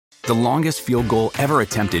The longest field goal ever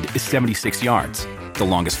attempted is 76 yards. The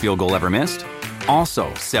longest field goal ever missed?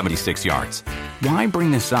 Also 76 yards. Why bring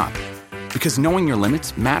this up? Because knowing your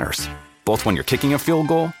limits matters, both when you're kicking a field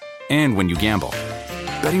goal and when you gamble.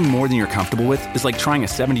 Betting more than you're comfortable with is like trying a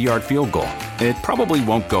 70-yard field goal. It probably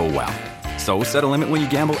won't go well. So set a limit when you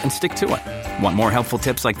gamble and stick to it. Want more helpful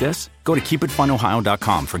tips like this? Go to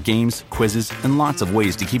keepitfunohio.com for games, quizzes, and lots of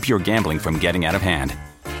ways to keep your gambling from getting out of hand.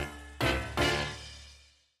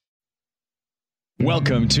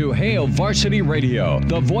 Welcome to Hail Varsity Radio,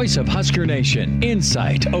 the voice of Husker Nation.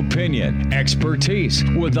 Insight, opinion, expertise,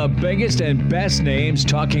 with the biggest and best names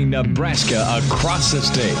talking Nebraska across the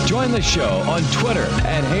state. Join the show on Twitter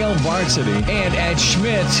at Hail Varsity and at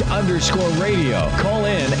Schmitz_radio. Call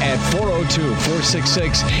in at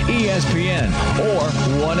 402-466-ESPN or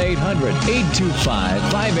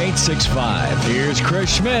 1-800-825-5865. Here's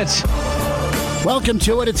Chris Schmitz. Welcome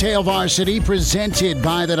to it. It's Hail Varsity, presented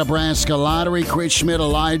by the Nebraska Lottery. Chris Schmidt,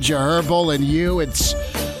 Elijah Herbal, and you. It's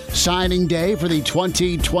signing day for the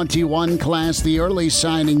 2021 class, the early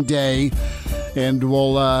signing day. And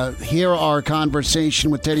we'll hear our conversation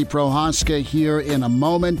with Teddy Prochazka here in a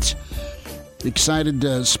moment. Excited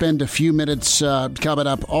to spend a few minutes coming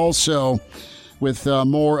up also with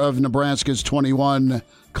more of Nebraska's 21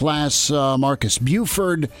 class. Marcus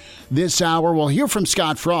Buford this hour. We'll hear from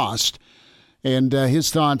Scott Frost and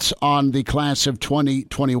his thoughts on the class of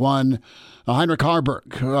 2021. Heinrich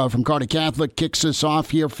Harburg from Kearney Catholic kicks us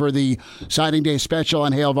off here for the signing day special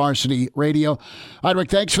on Hail Varsity Radio.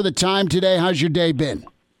 Heinrich, thanks for the time today. How's your day been?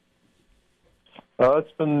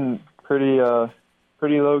 It's been pretty low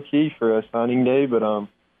key for a signing day, but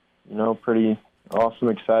pretty awesome.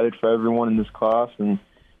 Excited for everyone in this class, and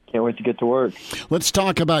can't wait to get to work. Let's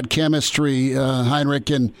talk about chemistry,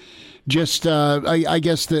 Heinrich, and just, I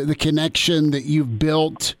guess, the connection that you've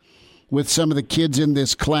built with some of the kids in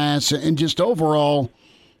this class, and just overall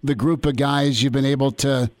the group of guys you've been able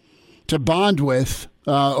to bond with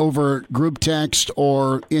over group text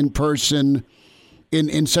or in person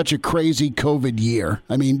in such a crazy COVID year.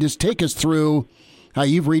 I mean, just take us through how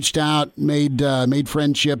you've reached out, made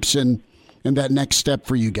friendships, and that next step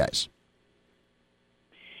for you guys.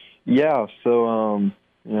 Yeah, so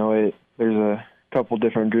there's a couple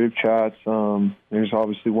different group chats. There's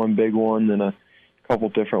obviously one big one, then a couple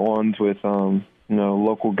different ones with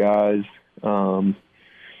local guys that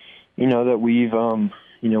we've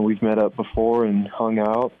met up before and hung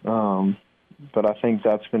out. But I think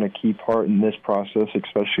that's been a key part in this process,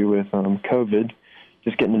 especially with COVID,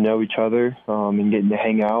 just getting to know each other and getting to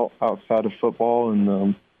hang out outside of football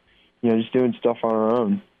and just doing stuff on our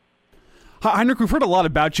own. Heinrich, we've heard a lot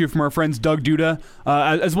about you from our friends Doug Duda,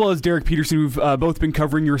 as well as Derek Peterson, who've both been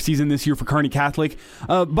covering your season this year for Kearney Catholic.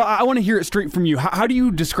 But I want to hear it straight from you. How do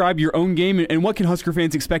you describe your own game, and what can Husker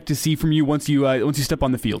fans expect to see from you once you step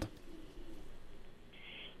on the field?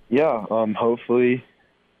 Yeah, hopefully,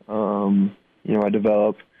 I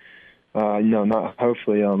develop. Not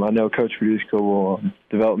hopefully. I know Coach Produska will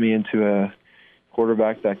develop me into a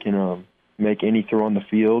quarterback that can make any throw on the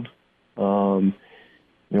field.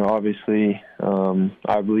 Obviously,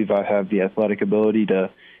 I believe I have the athletic ability to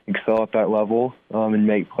excel at that level and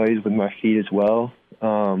make plays with my feet as well.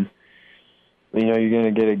 You're going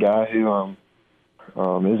to get a guy who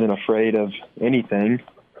isn't afraid of anything,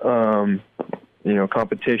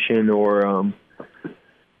 competition or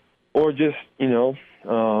just,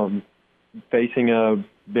 facing a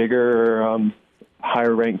bigger,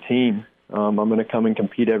 higher-ranked team. I'm going to come and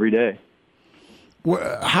compete every day.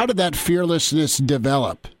 How did that fearlessness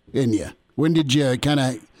develop in you? When did you kind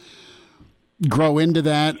of grow into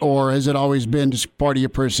that, or has it always been just part of your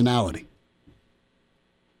personality?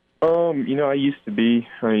 I used to be.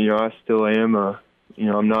 I still am.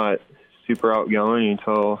 I'm not super outgoing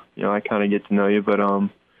until I kind of get to know you, but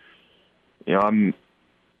I'm.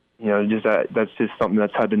 Just that's just something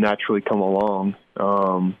that's had to naturally come along.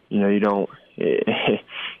 You don't.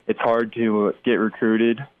 It's hard to get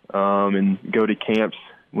recruited. And go to camps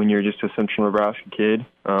when you're just a Central Nebraska kid.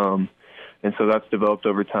 And so that's developed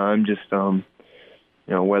over time, just,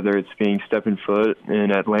 whether it's being stepping foot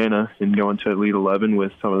in Atlanta and going to Elite 11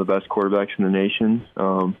 with some of the best quarterbacks in the nation.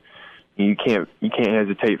 You can't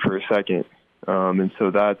hesitate for a second. And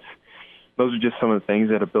so those are just some of the things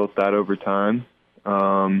that have built that over time.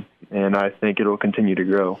 And I think it'll continue to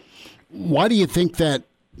grow. Why do you think that,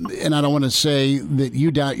 and I don't want to say that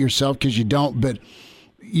you doubt yourself because you don't, but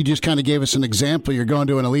you just kind of gave us an example. You're going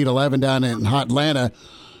to an Elite 11 down in hot Atlanta.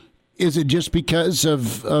 Is it just because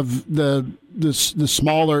of the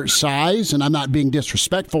smaller size? And I'm not being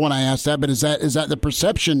disrespectful when I ask that, but is that the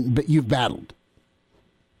perception that you've battled?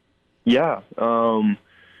 Yeah.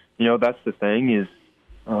 that's the thing is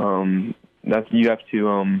that you have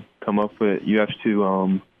to come up with. You have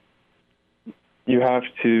to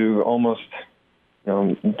almost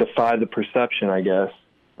defy the perception, I guess.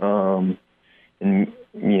 And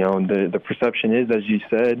the perception is, as you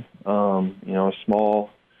said, a small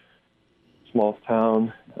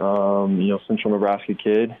town, Central Nebraska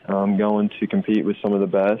kid going to compete with some of the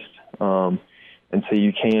best. And so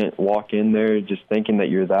you can't walk in there just thinking that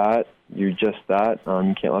you're that. You're just that.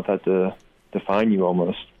 You can't let that define you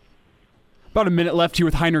almost. About a minute left here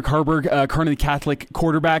with Heinrich Haarberg, Kearney Catholic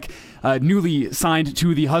quarterback, newly signed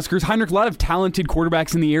to the Huskers. Heinrich, a lot of talented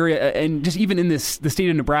quarterbacks in the area, and just even in the state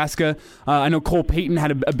of Nebraska. I know Cole Payton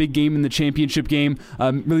had a big game in the championship game,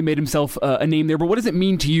 really made himself a name there. But what does it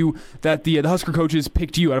mean to you that the Husker coaches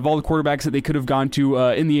picked you out of all the quarterbacks that they could have gone to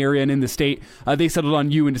in the area and in the state? They settled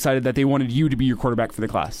on you and decided that they wanted you to be your quarterback for the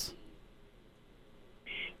class.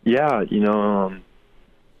 Yeah,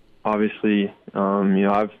 obviously,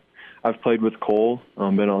 I've played with Cole,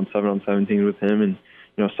 been on 7-on-17 with him, and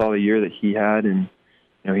saw the year that he had, and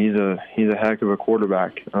he's a heck of a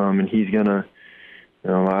quarterback, and he's gonna,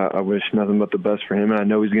 I wish nothing but the best for him, and I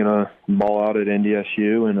know he's gonna ball out at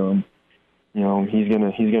NDSU, and he's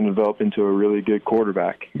gonna develop into a really good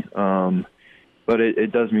quarterback. But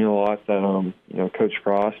it does mean a lot that Coach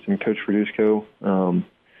Frost and Coach Verduzco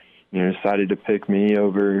decided to pick me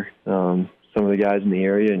over some of the guys in the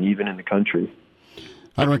area and even in the country.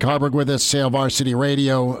 Heinrich Haarberg with us, Hail Varsity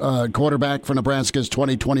Radio, quarterback for Nebraska's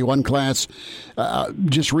 2021 class.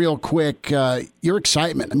 Just real quick, your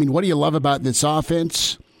excitement. I mean, what do you love about this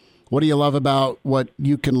offense? What do you love about what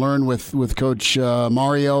you can learn with Coach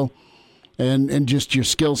Mario and just your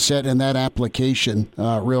skill set and that application?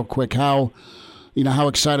 Real quick, how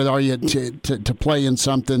excited are you to play in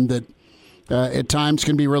something that at times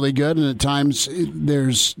can be really good and at times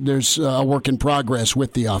there's a work in progress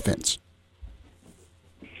with the offense?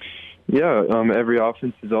 Yeah, every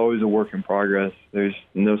offense is always a work in progress. There's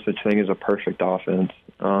no such thing as a perfect offense.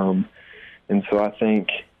 And so I think,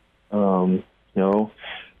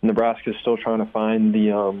 Nebraska's still trying to find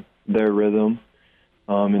their rhythm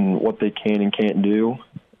and what they can and can't do.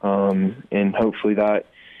 And hopefully that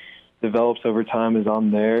develops over time as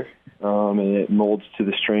I'm there, and it molds to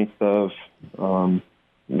the strength of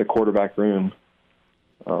the quarterback room.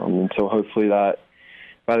 And so hopefully that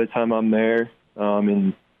by the time I'm there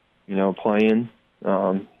and playing,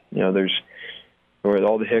 there's where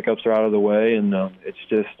all the hiccups are out of the way, and it's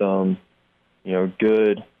just,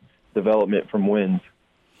 good development from wins.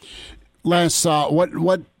 Last thought,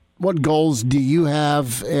 what goals do you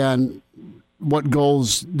have, and what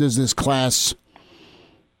goals does this class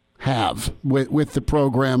have with the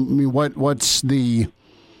program? I mean, what's the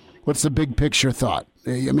big picture thought?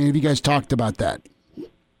 I mean, have you guys talked about that?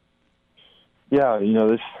 Yeah,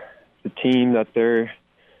 the team that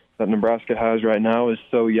Nebraska has right now is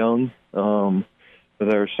so young. But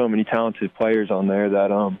there are so many talented players on there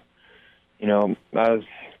that, as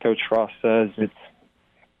Coach Frost says,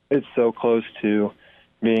 it's so close to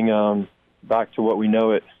being back to what we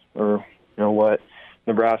know it, or what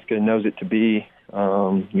Nebraska knows it to be,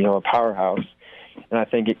 a powerhouse. And I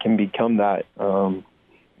think it can become that.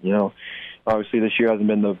 Obviously this year hasn't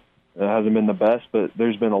been the best, but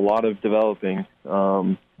there's been a lot of developing.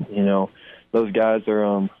 Those guys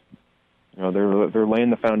are. They're laying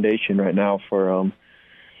the foundation right now for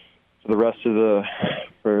the rest of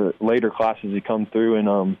for later classes to come through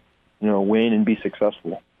and win and be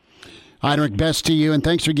successful. Heinrich, best to you, and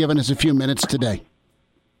thanks for giving us a few minutes today.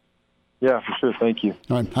 Yeah, for sure. Thank you.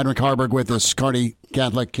 All right, Heinrich Haarberg with us, Kearney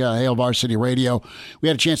Catholic, Hail Varsity Radio. We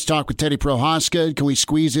had a chance to talk with Teddy Prochazka. Can we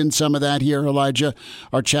squeeze in some of that here, Elijah?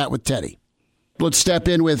 Our chat with Teddy. Let's step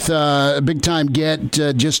in with a big-time get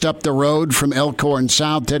just up the road from Elkhorn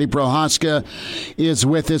South. Teddy Prochazka is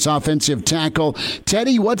with us, offensive tackle.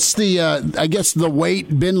 Teddy, what's the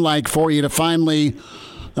wait been like for you to finally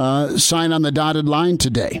sign on the dotted line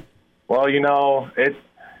today? Well, it's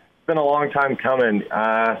been a long time coming.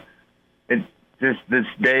 It's just this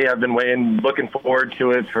day I've been looking forward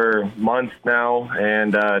to it for months now,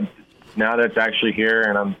 and now that it's actually here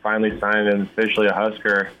and I'm finally signed and officially a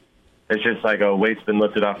Husker, it's just like a weight's been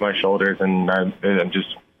lifted off my shoulders, and I'm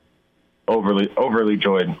just overly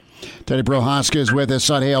joyed. Teddy Prochazka is with us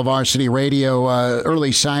on Hail Varsity Radio.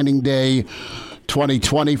 Early signing day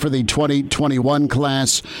 2020 for the 2021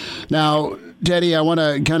 class. Now, Teddy, I want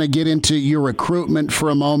to kind of get into your recruitment for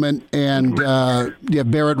a moment. And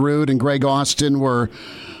Barrett Root and Greg Austin were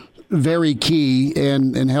very key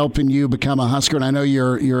in helping you become a Husker. And I know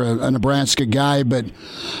you're a Nebraska guy, but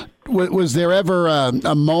was there ever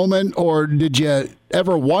a moment, or did you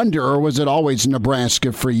ever wonder, or was it always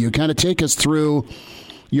Nebraska for you? Kind of take us through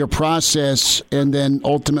your process and then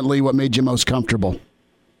ultimately what made you most comfortable.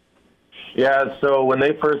 Yeah, so when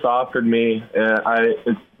they first offered me,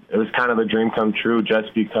 it was kind of a dream come true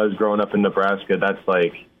just because growing up in Nebraska, that's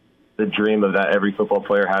like the dream of that every football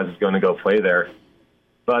player has is going to go play there.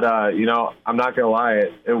 But, I'm not going to lie,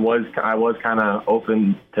 I was kind of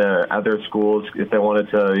open to other schools. If they wanted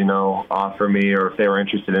to, offer me or if they were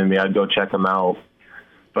interested in me, I'd go check them out.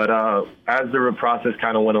 But as the process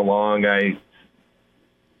kind of went along, I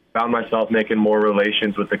found myself making more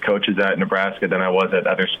relations with the coaches at Nebraska than I was at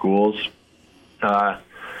other schools. I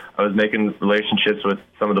was making relationships with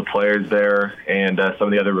some of the players there and some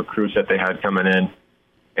of the other recruits that they had coming in.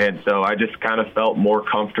 And so I just kind of felt more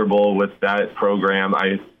comfortable with that program.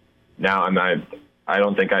 I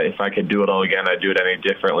don't think if I could do it all again, I'd do it any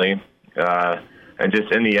differently. And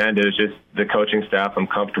just in the end, it was just the coaching staff. I'm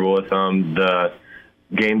comfortable with them. The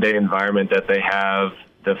game day environment that they have,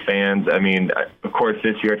 the fans. I mean, of course,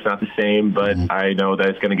 this year it's not the same, but I know that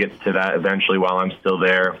it's going to get to that eventually while I'm still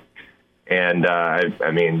there. And,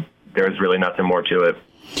 there's really nothing more to it.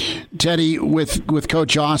 Teddy, with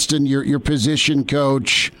Coach Austin, your position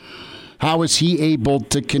coach, how is he able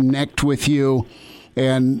to connect with you?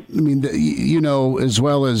 And, as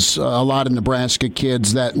well as a lot of Nebraska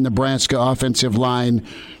kids, that Nebraska offensive line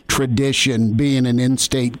tradition, being an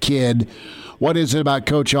in-state kid. What is it about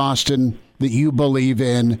Coach Austin that you believe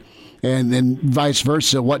in? And then vice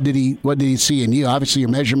versa, what did he see in you? Obviously, your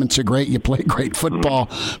measurements are great. You play great football.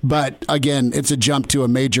 But, again, it's a jump to a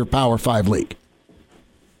major Power 5 league.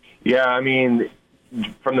 Yeah,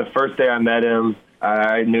 from the first day I met him,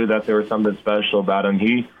 I knew that there was something special about him.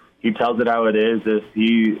 He tells it how it is. If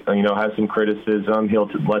he, has some criticism, he'll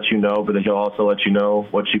let you know, but he'll also let you know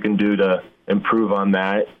what you can do to improve on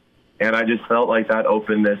that. And I just felt like that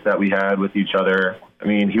openness that we had with each other.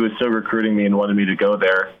 He was still recruiting me and wanted me to go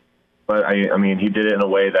there. But, he did it in a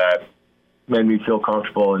way that made me feel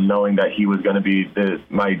comfortable in knowing that he was going to be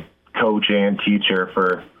my coach and teacher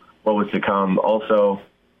for what was to come. Also,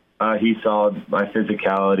 he saw my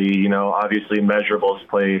physicality. Obviously measurables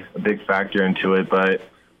play a big factor into it, but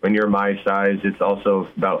when you're my size, it's also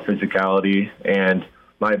about physicality and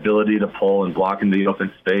my ability to pull and block in the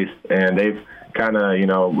open space. And they've kind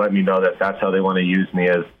of, let me know that that's how they want to use me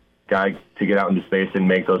as guy to get out into space and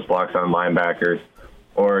make those blocks on linebackers.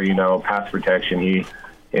 Or, pass protection. He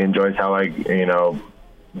enjoys how I,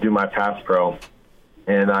 do my pass pro.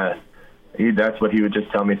 And that's what he would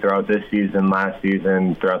just tell me throughout this season, last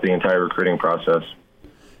season, throughout the entire recruiting process.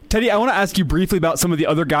 Teddy, I want to ask you briefly about some of the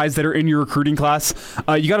other guys that are in your recruiting class.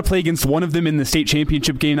 You got to play against one of them in the state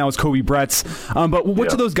championship game. That was Kobe Bretz. But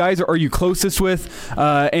which of those guys are you closest with?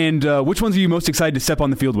 And which ones are you most excited to step on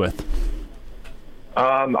the field with?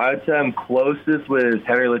 I'd say I'm closest with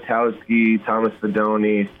Henry Letowski, Thomas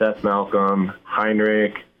Fedoni, Seth Malcolm,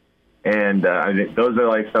 Heinrich, and those are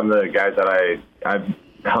like some of the guys that I've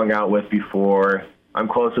hung out with before. I'm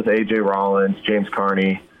close with A.J. Rollins, James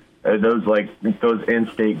Carney, those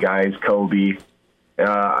in-state guys, Kobe.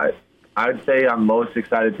 I'd say I'm most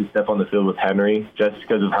excited to step on the field with Henry just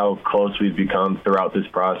because of how close we've become throughout this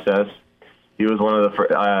process. He was one of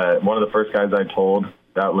the first guys I told.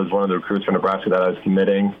 That was one of the recruits from Nebraska that I was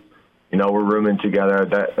committing. We're rooming together.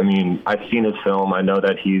 I've seen his film. I know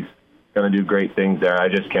that he's going to do great things there. I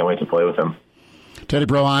just can't wait to play with him. Teddy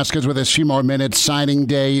Prochazka with us a few more minutes. Signing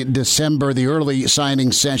day, December, the early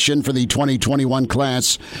signing session for the 2021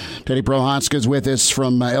 class. Teddy Prochazka is with us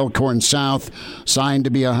from Elkhorn South, signed to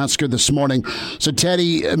be a Husker this morning. So,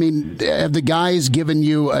 Teddy, have the guys given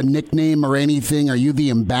you a nickname or anything? Are you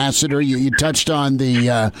the ambassador? You touched on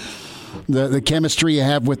the chemistry you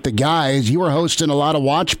have with the guys. You were hosting a lot of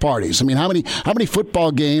watch parties. How many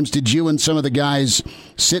football games did you and some of the guys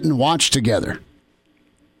sit and watch together?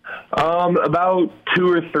 About 2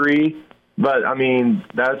 or 3, but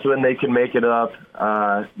that's when they can make it up.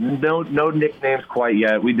 No nicknames quite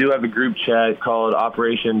yet. We do have a group chat called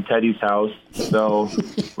Operation Teddy's House, so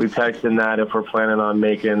we text in that if we're planning on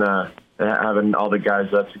having all the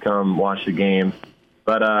guys up to come watch the game.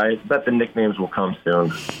 But I bet the nicknames will come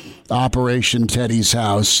soon. Operation Teddy's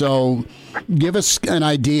House. So give us an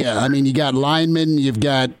idea. You got linemen, you've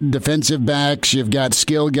got defensive backs, you've got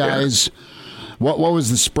skill guys. Yeah. What was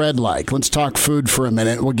the spread like? Let's talk food for a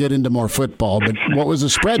minute. We'll get into more football. But what was the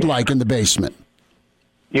spread like in the basement?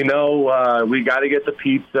 We got to get the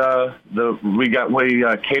pizza. We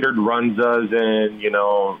catered runzas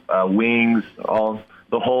and, wings, all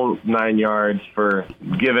the whole 9 yards for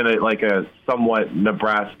giving it like a somewhat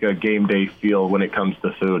Nebraska game day feel when it comes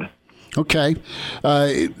to food. Okay.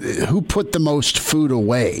 Who put the most food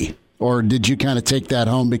away? Or did you kind of take that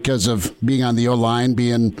home because of being on the O-line,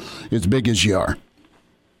 being as big as you are?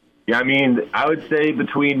 Yeah, I mean, I would say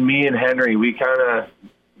between me and Henry, we kind of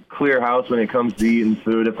clear house when it comes to eating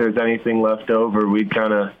food. If there's anything left over, we'd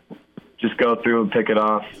kind of just go through and pick it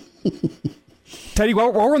off. Teddy,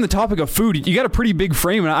 while we're on the topic of food, you got a pretty big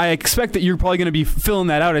frame, and I expect that you're probably going to be filling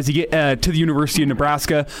that out as you get to the University of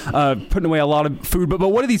Nebraska, putting away a lot of food. But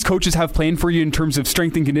what do these coaches have planned for you in terms of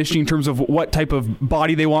strength and conditioning, in terms of what type of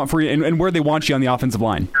body they want for you, and where they want you on the offensive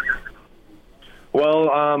line? Well,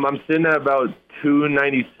 I'm sitting at about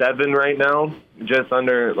 297 right now, just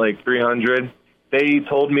under 300. They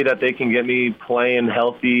told me that they can get me playing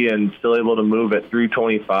healthy and still able to move at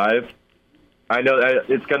 325. I know that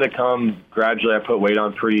it's going to come gradually. I put weight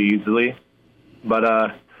on pretty easily.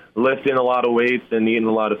 But lifting a lot of weights and eating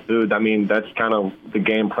a lot of food, I mean, that's kind of the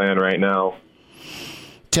game plan right now.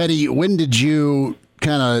 Teddy, when did you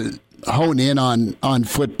kind of hone in on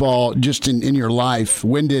football just in your life?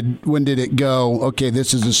 When did it go, okay,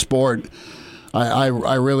 this is a sport I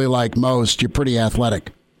really like most? You're pretty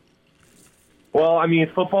athletic. Well, I mean,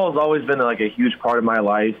 football has always been a huge part of my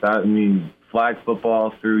life. I mean, flag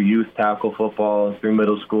football, through youth tackle football, through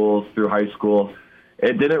middle school, through high school.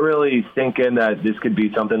 It didn't really sink in that this could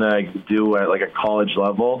be something that I could do at a college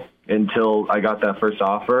level until I got that first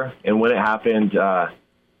offer. And when it happened,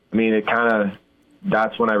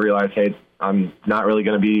 that's when I realized, hey, I'm not really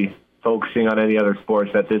going to be focusing on any other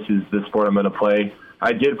sports, that this is the sport I'm going to play.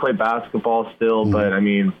 I did play basketball still, but I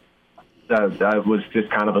mean, that was just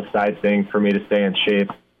kind of a side thing for me to stay in shape.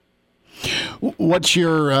 What's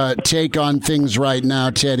your take on things right now,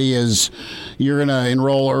 Teddy, as you're going to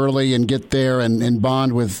enroll early and get there and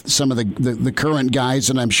bond with some of the current guys,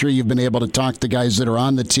 and I'm sure you've been able to talk to guys that are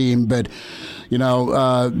on the team, but,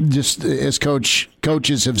 just as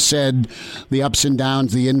coaches have said, the ups and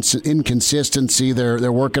downs, the inconsistency,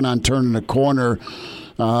 they're working on turning a corner.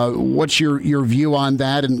 What's your view on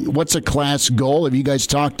that, and what's a class goal? Have you guys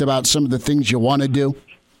talked about some of the things you want to do?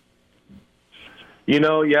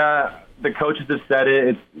 Yeah, the coaches have said it.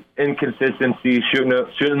 It's inconsistency, shooting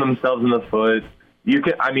themselves in the foot.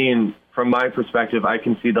 From my perspective, I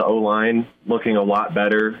can see the O-line looking a lot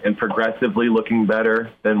better and progressively looking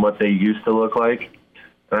better than what they used to look like.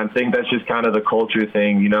 And I think that's just kind of the culture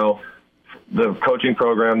thing. The coaching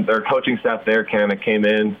program, their coaching staff there kind of came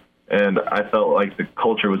in, and I felt like the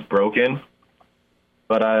culture was broken.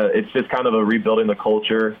 But it's just kind of a rebuilding the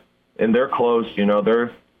culture. And they're close,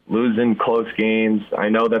 they're losing close games. I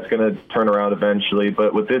know that's going to turn around eventually.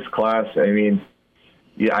 But with this class, the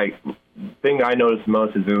thing I noticed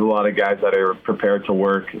most is there's a lot of guys that are prepared to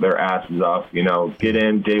work their asses off. Get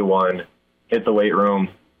in day one, hit the weight room,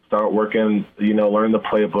 start working, learn the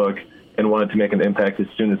playbook, and wanted to make an impact as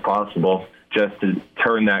soon as possible just to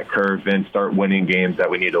turn that curve and start winning games that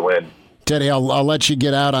we need to win. Teddy, I'll let you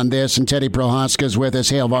get out on this, and Teddy Prochazka is with us,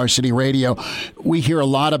 Hail Varsity Radio. We hear a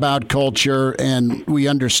lot about culture, and we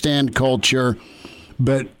understand culture,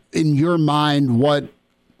 but in your mind, what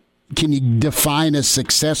can you define as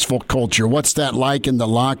successful culture? What's that like in the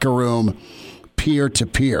locker room, peer to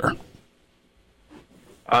peer?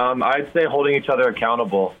 I'd say holding each other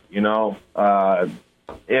accountable.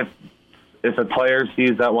 If a player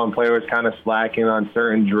sees that one player was kind of slacking on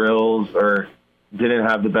certain drills or didn't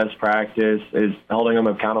have the best practice, is holding them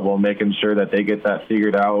accountable, making sure that they get that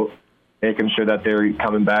figured out, making sure that they're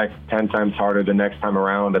coming back 10 times harder the next time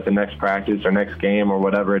around at the next practice or next game or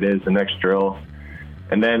whatever it is, the next drill.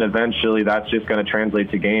 And then eventually that's just going to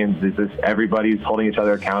translate to games. It's just everybody's holding each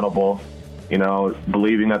other accountable,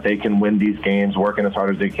 believing that they can win these games, working as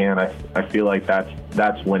hard as they can. I feel like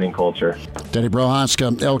that's winning culture. Teddy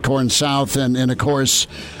Prochazka, Elkhorn South, and of course,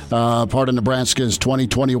 part of Nebraska's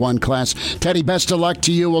 2021 class. Teddy, best of luck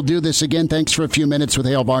to you. We'll do this again. Thanks for a few minutes with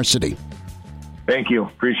Hail Varsity. Thank you.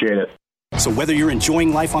 Appreciate it. So whether you're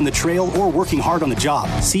enjoying life on the trail or working hard on the job,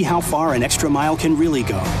 see how far an extra mile can really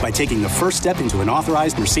go by taking the first step into an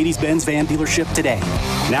authorized Mercedes-Benz van dealership today.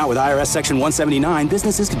 Now with IRS Section 179,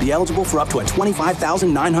 businesses could be eligible for up to a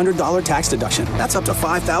 $25,900 tax deduction. That's up to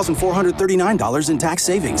 $5,439 in tax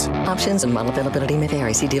savings. Options and model availability may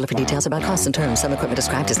vary. See dealer for details about costs and terms. Some equipment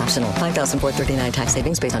described as optional. $5,439 tax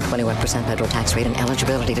savings based on 21% federal tax rate and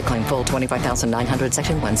eligibility to claim full $25,900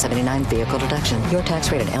 Section 179 vehicle deduction. Your tax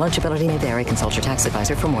rate and eligibility may vary. Consult your tax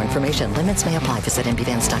advisor for more information. Limits may apply. Visit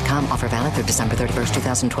nbvans.com. Offer valid through December 31st,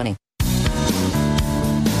 2020.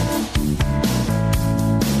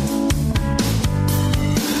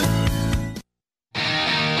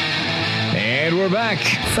 And we're back.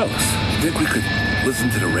 Fellas, think we could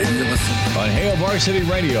Listen to the radio. On Hail Varsity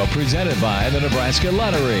Radio, presented by the Nebraska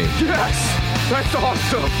Lottery. Yes! That's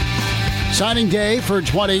awesome! Signing day for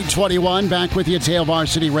 2021. Back with you at Hail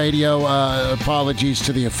Varsity Radio. Apologies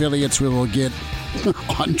to the affiliates. We will get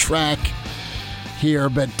on track here.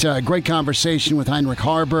 But great conversation with Heinrich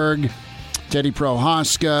Haarberg, Teddy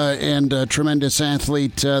Prohaska, and a tremendous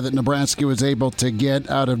athlete that Nebraska was able to get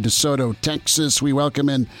out of DeSoto, Texas. We welcome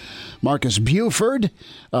in Marcus Buford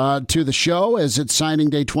to the show as it's signing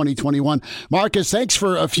day 2021. Marcus, thanks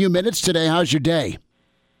for a few minutes today. How's your day?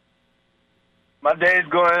 My day's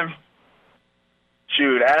going,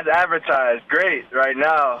 as advertised, great right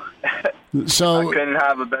now. So I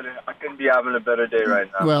couldn't be having a better day right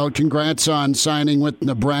now. Well, congrats on signing with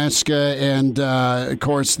Nebraska, and of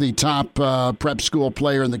course, the top prep school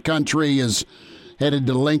player in the country is headed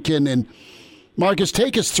to Lincoln. And Marcus,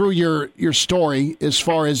 take us through your story as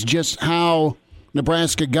far as just how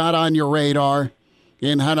Nebraska got on your radar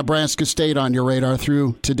and how Nebraska stayed on your radar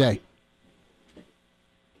through today.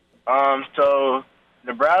 So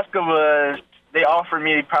Nebraska they offered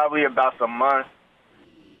me probably about a month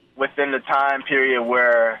within the time period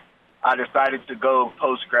where I decided to go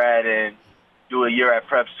post-grad and do a year at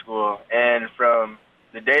prep school. And from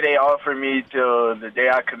the day they offered me till the day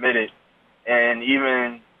I committed, and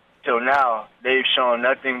even till now, they've shown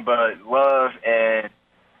nothing but love. And,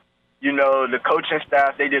 the coaching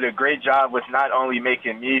staff, they did a great job with not only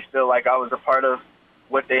making me feel like I was a part of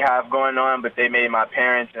what they have going on, but they made my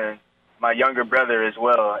parents and my younger brother as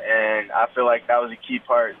well. And I feel like that was a key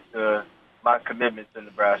part to my commitment to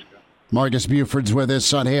Nebraska. Marcus Buford's with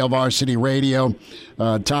us on Hail Varsity Radio,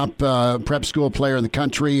 top prep school player in the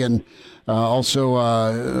country, and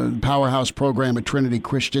also powerhouse program at Trinity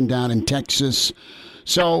Christian down in Texas.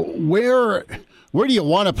 So where do you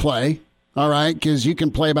want to play? All right, because you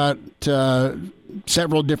can play about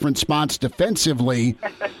several different spots defensively.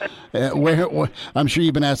 Where I'm sure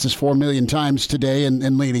you've been asked this 4 million times today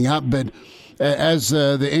and leading up, but as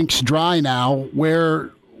the ink's dry now, where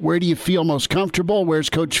do you feel most comfortable? Where's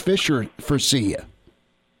Coach Fisher foresee you?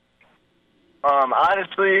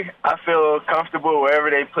 Honestly, I feel comfortable wherever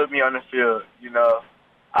they put me on the field.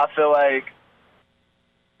 I feel like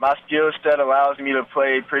my skill set allows me to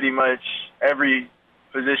play pretty much every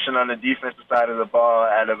position on the defensive side of the ball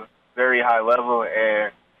at a very high level,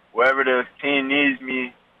 and wherever the team needs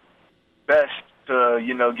me best to,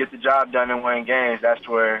 get the job done and win games, that's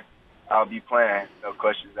where I'll be playing. No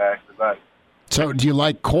questions asked about it. So do you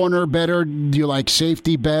like corner better? Do you like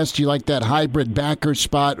safety best? Do you like that hybrid backer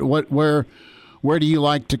spot? Where do you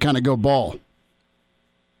like to kind of go ball?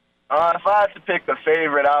 If I had to pick a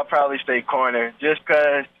favorite, I'll probably say corner, just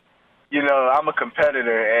because, I'm a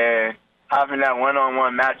competitor, and having that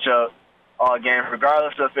one-on-one matchup all game,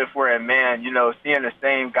 regardless of if we're in man, seeing the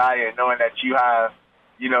same guy and knowing that you have,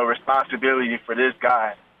 responsibility for this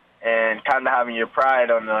guy and kind of having your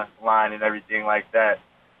pride on the line and everything like that,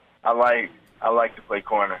 I like to play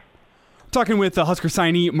corner. Talking with Husker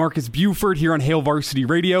signee Marcus Buford here on Hail Varsity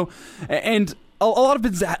Radio, and a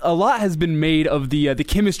lot has been made of the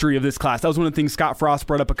chemistry of this class. That was one of the things Scott Frost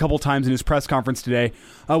brought up a couple times in his press conference today,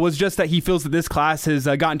 was just that he feels that this class has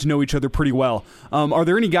gotten to know each other pretty well. Are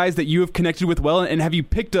there any guys that you have connected with well, and have you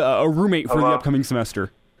picked a roommate for the upcoming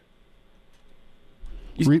semester?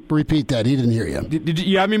 Repeat that. He didn't hear you. Did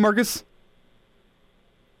you have me, Marcus?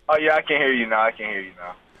 Oh, yeah, I can hear you now.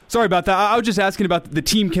 Sorry about that. I was just asking about the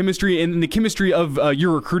team chemistry and the chemistry of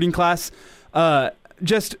your recruiting class.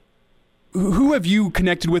 Just who have you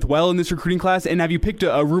connected with well in this recruiting class, and have you picked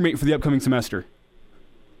a roommate for the upcoming semester?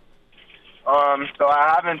 So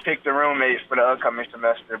I haven't picked a roommate for the upcoming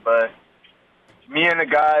semester, but me and the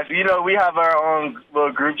guys, we have our own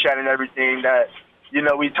little group chat and everything that,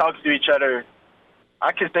 we talk to each other,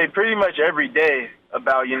 I could say pretty much every day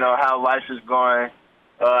about, how life is going,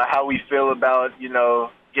 how we feel about,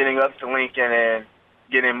 getting up to Lincoln and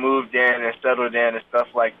getting moved in and settled in and stuff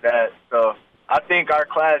like that. So I think our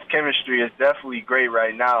class chemistry is definitely great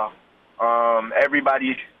right now.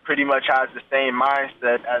 Everybody pretty much has the same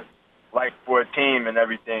mindset as like for a team and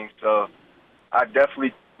everything. So I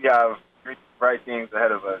definitely have bright things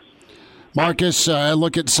ahead of us. Marcus, I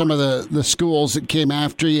look at some of the schools that came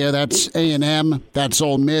after you. That's A&M, that's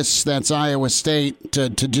Ole Miss, that's Iowa State, to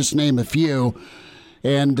just name a few.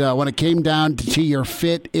 And when it came down to your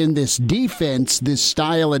fit in this defense, this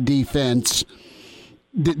style of defense,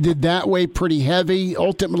 did that weigh pretty heavy?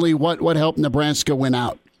 Ultimately, what helped Nebraska win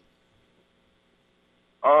out?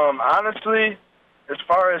 Honestly, as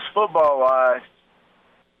far as football-wise,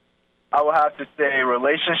 I would have to say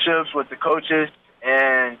relationships with the coaches,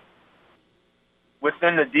 and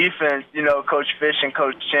within the defense, Coach Fish and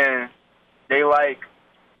Coach Chin they like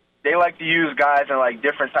to use guys in like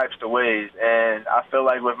different types of ways, and I feel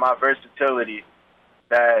like with my versatility,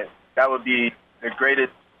 that would be the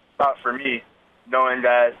greatest spot for me, knowing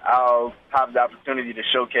that I'll have the opportunity to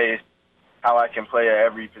showcase how I can play at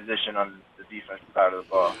every position on the defensive side of the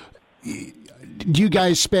ball. Do you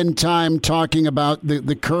guys spend time talking about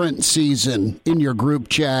the current season in your group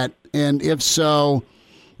chat? And if so,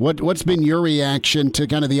 what's been your reaction to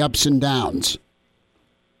kind of the ups and downs?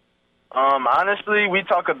 Honestly, we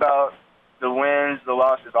talk about the wins, the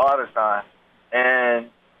losses all the time. And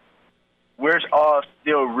we're all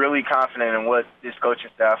still really confident in what this coaching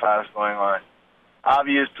staff has going on.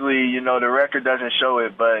 Obviously, you know, the record doesn't show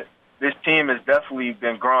it, but this team has definitely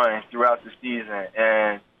been growing throughout the season.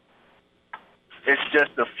 And it's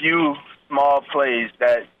just a few small plays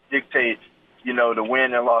that dictate, you know, the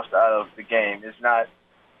win and loss out of the game. It's not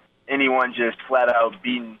anyone just flat out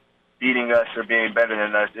beating us or being better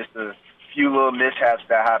than us. It's a few little mishaps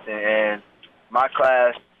that happen. And my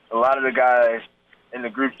class, a lot of the guys in the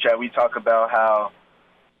group chat, we talk about how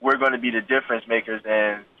we're going to be the difference makers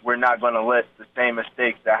and we're not going to let the same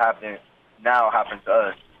mistakes that happen now happen to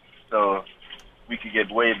us. So we could get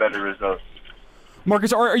way better results.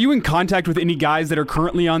 Marcus, are you in contact with any guys that are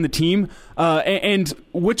currently on the team? And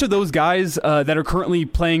which of those guys that are currently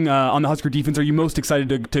playing on the Husker defense are you most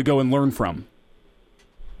excited to go and learn from?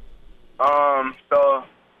 So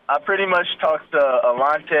I pretty much talked to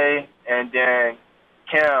Alante and then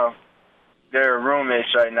Cam. They're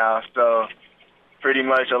roommates right now. So pretty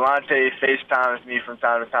much Alante FaceTimes me from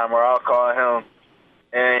time to time, or I'll call him.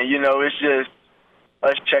 And, you know, it's just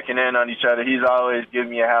us checking in on each other. He's always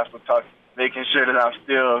giving me a hassle, making sure that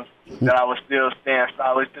I was still staying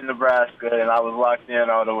solid in Nebraska and I was locked in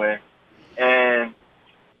all the way. And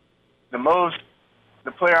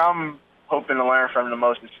the player I'm hoping to learn from the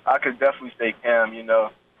most is, I could definitely say Cam. You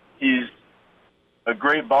know, he's a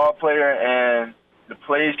great ball player, and the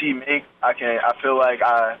plays he makes, I feel like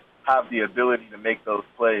I have the ability to make those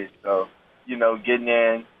plays. So, you know, getting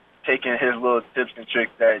in, taking his little tips and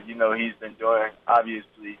tricks that, you know, he's been doing,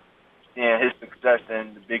 obviously, seeing his success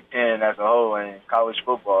in the Big Ten as a whole and college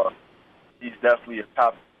football, he's definitely a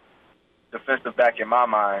top defensive back in my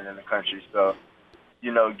mind in the country. So,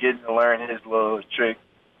 you know, getting to learn his little tricks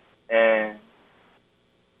and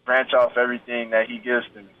branch off everything that he gives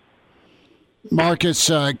to me. Marcus,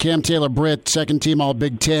 Cam Taylor-Britt, second team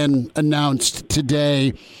All-Big Ten, announced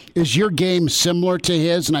today. Is your game similar to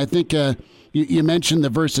his? And I think you mentioned the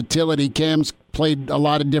versatility. Cam's played a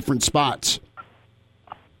lot of different spots.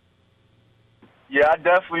 Yeah, I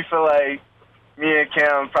definitely feel like me and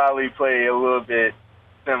Cam probably play a little bit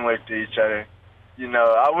similar to each other. You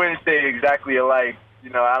know, I wouldn't say exactly alike.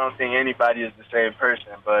 You know, I don't think anybody is the same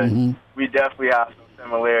person, but we definitely have some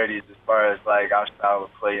similarities as far as, like, our style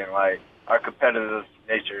of play and, like, our competitive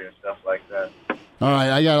nature and stuff like that. All right,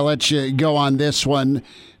 I got to let you go on this one.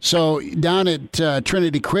 So down at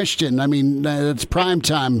Trinity Christian, I mean, it's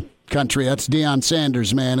primetime country. That's Deion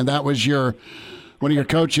Sanders, man, and that was one of your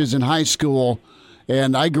coaches in high school.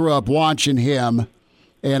 And I grew up watching him,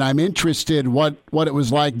 and I'm interested what it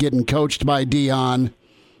was like getting coached by Deion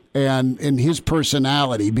and his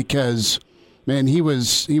personality, because, man, he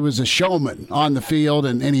was a showman on the field,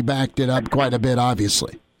 and he backed it up quite a bit,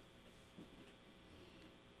 obviously.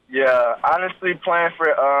 Yeah, honestly, playing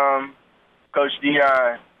for Coach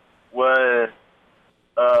Deion was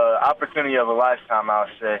an opportunity of a lifetime, I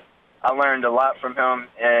would say. I learned a lot from him,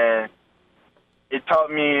 and he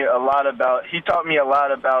taught me a lot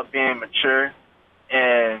about being mature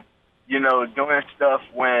and, you know, doing stuff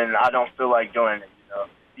when I don't feel like doing it, you know.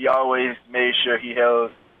 He always made sure he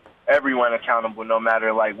held everyone accountable, no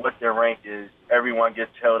matter, like, what their rank is. Everyone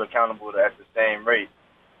gets held accountable at the same rate.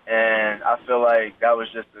 And I feel like that was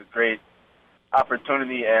just a great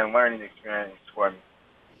opportunity and learning experience for me.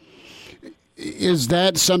 Is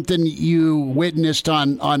that something you witnessed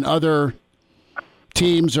on other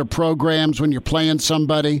teams or programs when you're playing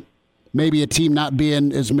somebody? Maybe a team not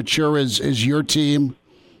being as mature as your team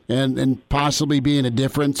and possibly being a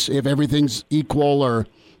difference if everything's equal or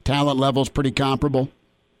talent level's pretty comparable?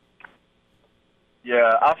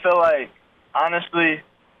 Yeah, I feel like, honestly,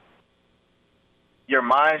 your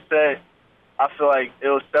mindset, I feel like it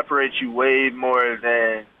will separate you way more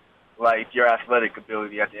than, like, your athletic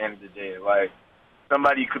ability at the end of the day. Like,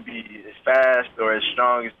 somebody could be as fast or as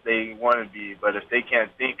strong as they want to be, but if they can't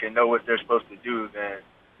think and know what they're supposed to do, then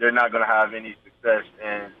they're not going to have any success.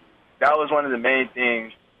 And that was one of the main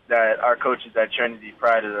things that our coaches at Trinity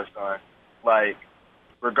prided us on. Like,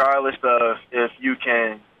 regardless of if you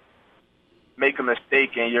can make a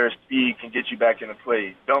mistake and your speed can get you back into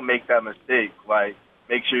play, don't make that mistake. Like,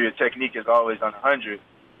 make sure your technique is always on 100.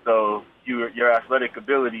 So your athletic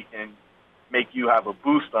ability can make you have a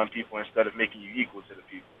boost on people instead of making you equal to the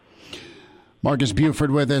people. Marcus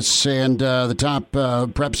Buford with us, and the top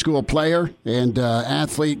prep school player and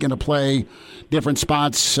athlete, going to play different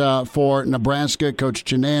spots for Nebraska. Coach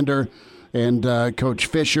Chinander and Coach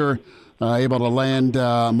Fisher able to land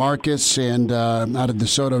Marcus and out of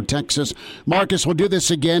DeSoto, Texas. Marcus, we'll do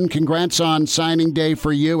this again. Congrats on signing day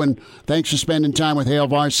for you, and thanks for spending time with Hail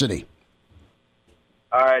Varsity.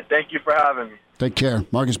 All right, thank you for having me. Take care.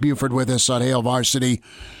 Marcus Buford with us on Hail Varsity.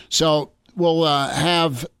 So we'll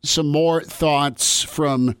have some more thoughts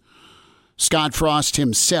from Scott Frost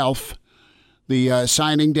himself. The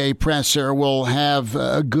signing day presser. We'll have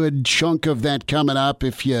a good chunk of that coming up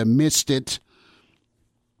if you missed it,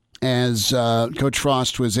 as Coach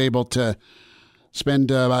Frost was able to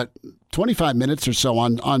spend about 25 minutes or so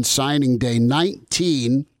on signing day.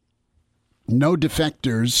 19, no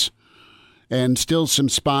defectors, and still some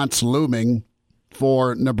spots looming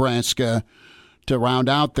for Nebraska to round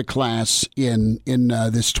out the class in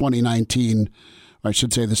this 2019, or I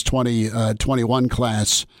should say this 2021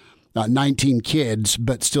 class. 19 kids,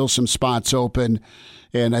 but still some spots open.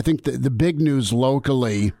 And I think the big news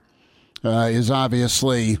locally is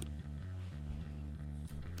obviously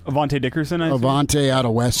Avante Dickerson. Avante out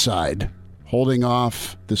of Westside, holding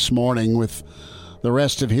off this morning with the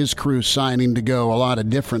rest of his crew signing to go a lot of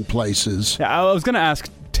different places. Yeah, I was going to ask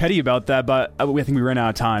Teddy about that, but I think we ran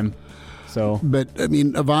out of time. But I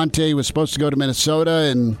mean, Avante was supposed to go to Minnesota,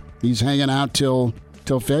 and he's hanging out till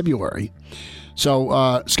February.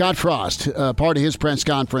 So Scott Frost, part of his press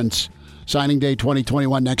conference, signing day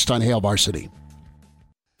 2021, next on Hail Varsity.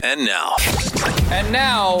 And now,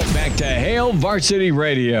 back to Hail Varsity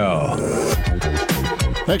Radio.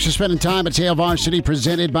 Thanks for spending time at Hail Varsity,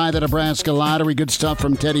 presented by the Nebraska Lottery. Good stuff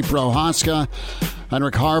from Teddy Prohaska,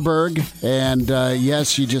 Heinrich Harburg, and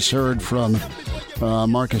yes, you just heard from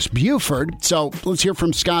Marcus Buford. So let's hear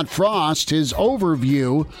from Scott Frost, his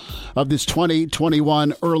overview of this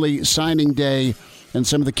 2021 early signing day and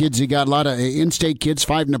some of the kids he got. A lot of in-state kids,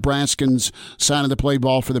 5 Nebraskans signing to play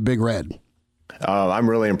ball for the Big Red. I'm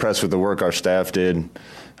really impressed with the work our staff did,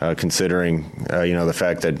 considering the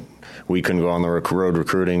fact that we couldn't go on the road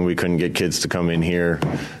recruiting. We couldn't get kids to come in here.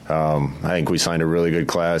 I think we signed a really good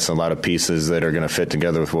class, a lot of pieces that are going to fit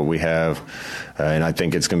together with what we have. And I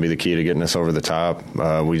think it's going to be the key to getting us over the top.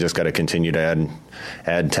 We just got to continue to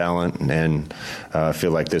add talent, and I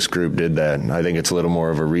feel like this group did that. I think it's a little more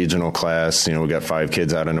of a regional class. We got 5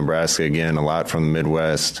 kids out of Nebraska, again, a lot from the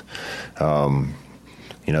Midwest.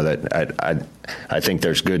 I think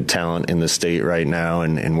there's good talent in the state right now,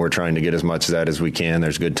 and we're trying to get as much of that as we can.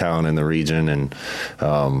 There's good talent in the region, and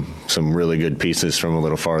some really good pieces from a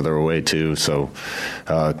little farther away too. So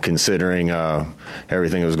considering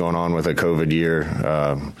everything that was going on with a COVID year,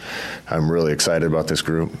 I'm really excited about this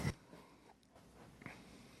group.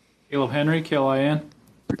 Caleb Henry, KLIN.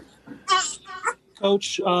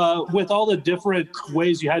 Coach, with all the different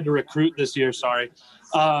ways you had to recruit this year,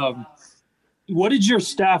 what did your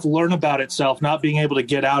staff learn about itself not being able to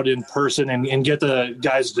get out in person and get the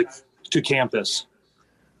guys to campus?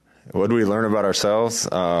 What did we learn about ourselves?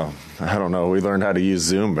 I don't know. We learned how to use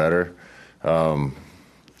Zoom better. One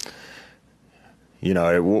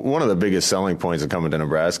of the biggest selling points of coming to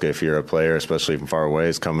Nebraska, if you're a player, especially from far away,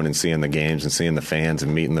 is coming and seeing the games and seeing the fans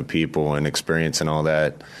and meeting the people and experiencing all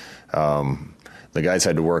that. The guys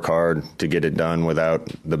had to work hard to get it done without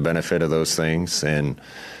the benefit of those things. And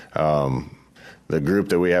the group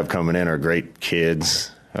that we have coming in are great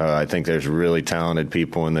kids. I think there's really talented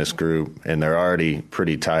people in this group, and they're already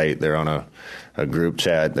pretty tight. They're on a group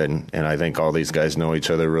chat, and I think all these guys know each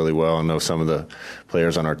other really well and know some of the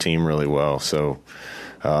players on our team really well. So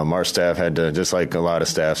our staff had to, just like a lot of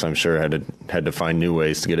staffs, I'm sure, had to find new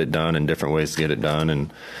ways to get it done and different ways to get it done,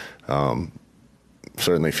 and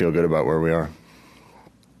certainly feel good about where we are.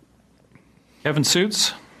 Kevin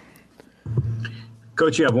Suits.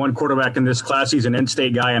 Coach, you have one quarterback in this class. He's an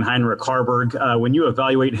in-state guy in Heinrich Harburg. When you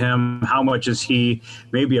evaluate him, how much is he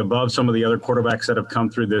maybe above some of the other quarterbacks that have come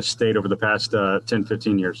through this state over the past 10,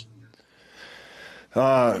 15 years?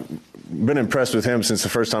 Been impressed with him since the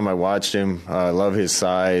first time I watched him. Love his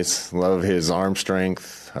size, love his arm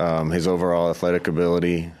strength, his overall athletic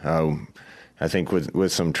ability. I think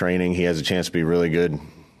with some training, he has a chance to be really good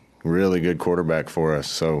quarterback for us.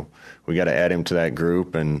 So we got to add him to that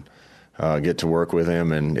group and get to work with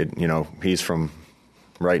him. And he's from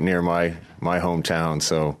right near my hometown,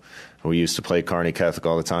 so we used to play Kearney Catholic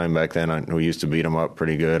all the time back then. We used to beat them up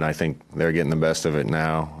pretty good. I think they're getting the best of it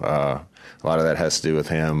now. A lot of that has to do with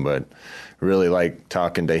him, but really like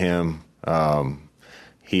talking to him.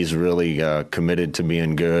 he's really committed to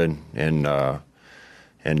being good and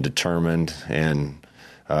determined, and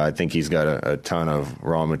I think he's got a ton of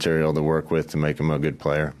raw material to work with to make him a good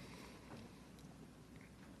player.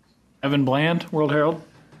 Evan Bland, World Herald.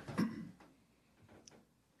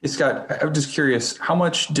 Hey, Scott, I'm just curious, how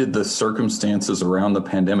much did the circumstances around the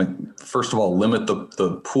pandemic, first of all, limit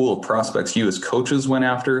the pool of prospects you as coaches went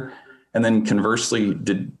after? And then conversely,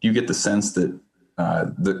 did you get the sense that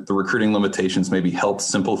the recruiting limitations maybe helped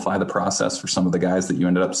simplify the process for some of the guys that you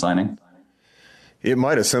ended up signing? It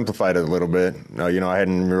might have simplified it a little bit. I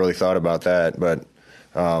hadn't really thought about that, but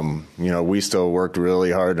we still worked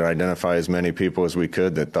really hard to identify as many people as we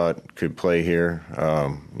could that thought could play here.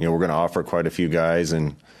 We're going to offer quite a few guys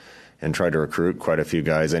and try to recruit quite a few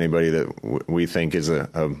guys. Anybody that we think is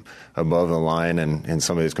above the line and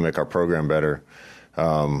somebody that's going to make our program better.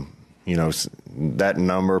 That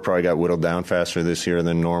number probably got whittled down faster this year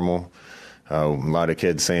than normal. A lot of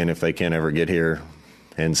kids saying if they can't ever get here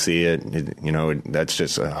and see it, that's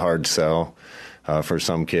just a hard sell for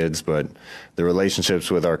some kids. But the relationships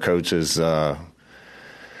with our coaches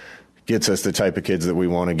gets us the type of kids that we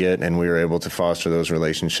want to get, and we were able to foster those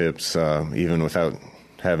relationships even without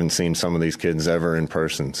having seen some of these kids ever in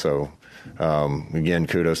person. So, again,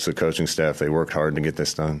 kudos to the coaching staff. They worked hard to get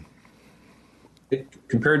this done.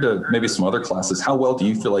 Compared to maybe some other classes, how well do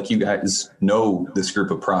you feel like you guys know this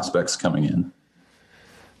group of prospects coming in?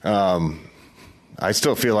 I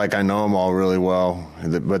still feel like I know them all really well,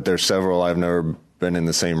 but there's several I've never been in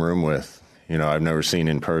the same room with. I've never seen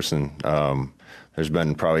in person. There's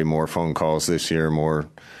been probably more phone calls this year, more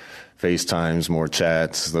FaceTimes, more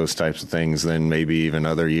chats, those types of things than maybe even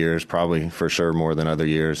other years, probably for sure more than other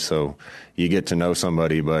years. So you get to know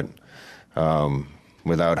somebody, but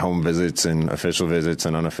without home visits and official visits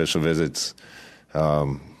and unofficial visits,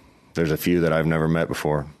 there's a few that I've never met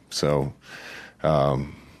before. So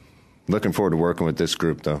looking forward to working with this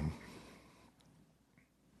group, though.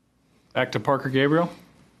 Back to Parker Gabriel.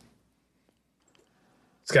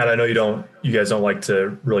 Scott, I know you guys don't like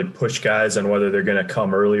to really push guys on whether they're going to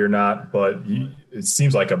come early or not, but it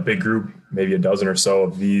seems like a big group, maybe a dozen or so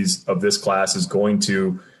of this class is going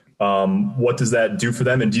to. What does that do for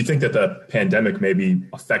them? And do you think that the pandemic maybe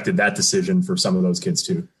affected that decision for some of those kids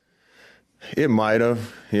too? It might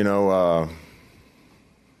have. The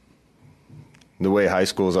way high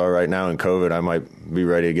schools are right now in COVID, I might be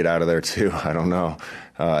ready to get out of there too. I don't know.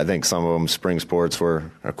 I think some of them, spring sports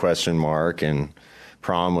were a question mark, and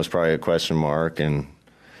prom was probably a question mark, and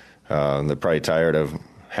they're probably tired of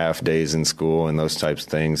half days in school and those types of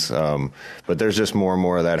things. But there's just more and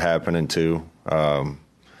more of that happening too.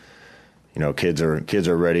 Kids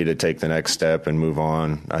are ready to take the next step and move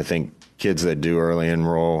on. I think kids that do early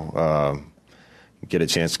enroll get a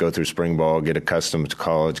chance to go through spring ball, get accustomed to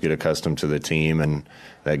college, get accustomed to the team, and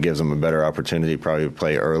that gives them a better opportunity probably to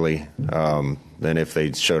play early than if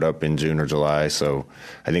they showed up in June or July. So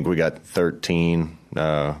I think we got 13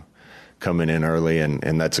 coming in early,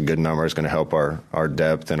 and that's a good number. It's going to help our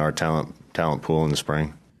depth and our talent pool in the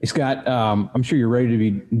spring. Hey, Scott, I'm sure you're ready to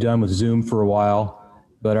be done with Zoom for a while,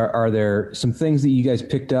 but are there some things that you guys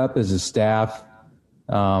picked up as a staff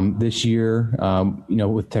this year,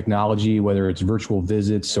 with technology, whether it's virtual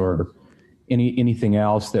visits or anything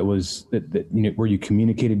else that where you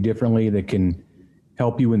communicated differently that can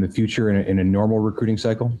help you in the future in a normal recruiting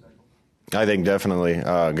cycle? I think definitely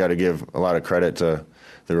got to give a lot of credit to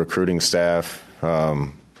the recruiting staff,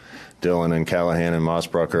 Dylan and Callahan and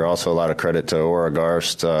Mossbrucker. Also a lot of credit to Ora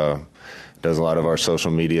Garst, does a lot of our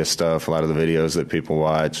social media stuff, a lot of the videos that people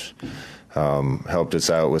watch. Helped us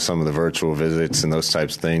out with some of the virtual visits and those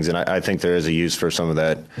types of things. And I think there is a use for some of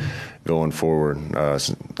that going forward.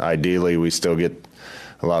 Ideally, we still get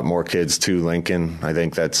a lot more kids to Lincoln. I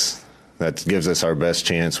think that gives us our best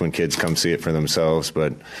chance when kids come see it for themselves.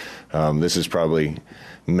 But this has probably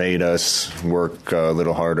made us work a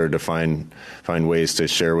little harder to find ways to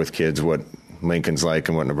share with kids what Lincoln's like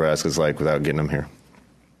and what Nebraska's like without getting them here.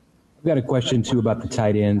 I've got a question, too, about the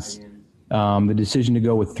tight ends. The decision to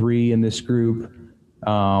go with 3 in this group,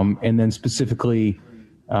 and then specifically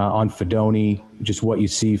on Fidone, just what you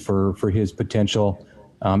see for his potential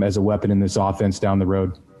as a weapon in this offense down the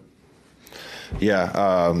road.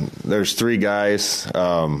 Yeah, there's 3 guys.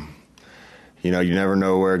 You never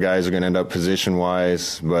know where guys are going to end up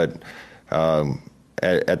position-wise, but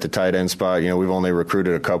at the tight end spot, we've only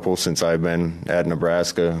recruited a couple since I've been at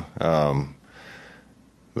Nebraska.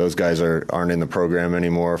 Those guys aren't in the program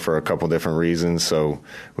anymore for a couple different reasons. So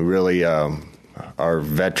we really are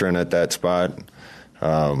veteran at that spot.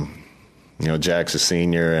 Jack's a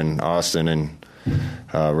senior, and Austin and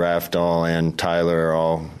Rafdal and Tyler are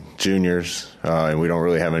all juniors, and we don't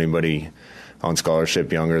really have anybody on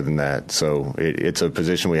scholarship younger than that. So it's a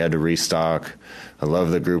position we had to restock. I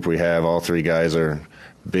love the group we have. All three guys are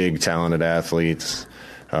big, talented athletes.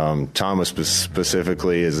 Thomas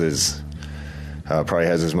specifically is probably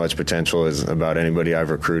has as much potential as about anybody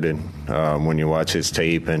I've recruited. When you watch his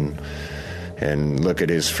tape and look at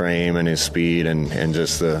his frame and his speed and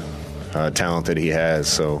just the talent that he has.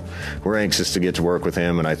 So we're anxious to get to work with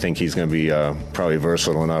him, and I think he's going to be probably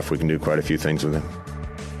versatile enough. We can do quite a few things with him.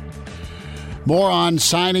 More on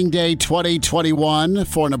signing day 2021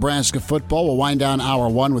 for Nebraska football. We'll wind down hour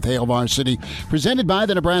one with Hail Varsity, presented by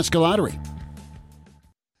the Nebraska Lottery.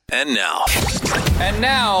 And now,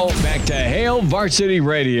 back to Hail Varsity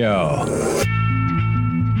Radio.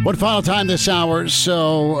 What final time this hour?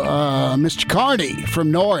 So, Mr. Carney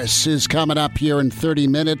from Norris is coming up here in 30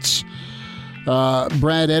 minutes.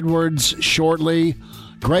 Brad Edwards shortly.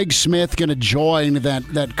 Greg Smith going to join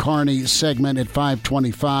that Carney segment at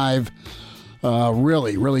 5:25.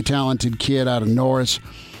 Really, really talented kid out of Norris.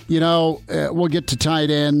 You know, we'll get to tight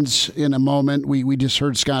ends in a moment. We just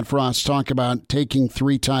heard Scott Frost talk about taking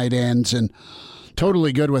 3 tight ends, and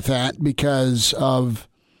totally good with that because of,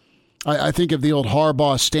 I think of the old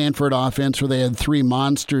Harbaugh Stanford offense where they had 3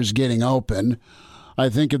 monsters getting open. I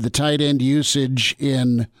think of the tight end usage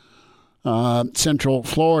in Central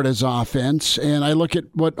Florida's offense, and I look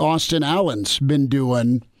at what Austin Allen's been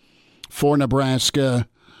doing for Nebraska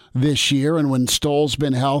this year, and when Stoll's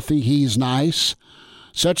been healthy, he's nice.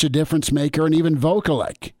 Such a difference maker, and even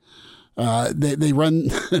Vokalek. They run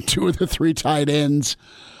 2 of the 3 tight ends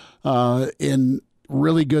in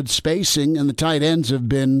really good spacing, and the tight ends have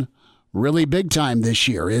been really big time this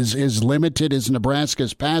year. As limited as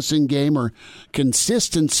Nebraska's passing game or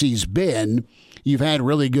consistency's been, you've had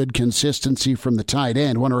really good consistency from the tight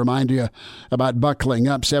end. I want to remind you about buckling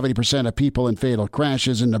up. 70% of people in fatal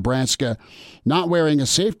crashes in Nebraska not wearing a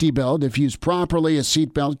safety belt. If used properly, a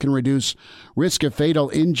seatbelt can reduce risk of fatal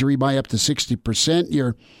injury by up to 60%.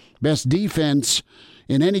 Your best defense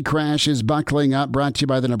in any crash is buckling up. Brought to you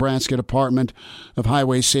by the Nebraska Department of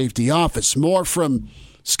Highway Safety Office. More from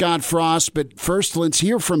Scott Frost, but first let's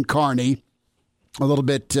hear from Carney a little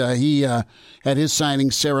bit. He had his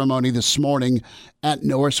signing ceremony this morning at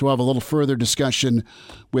Norris. We'll have a little further discussion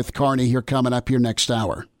with Carney here coming up here next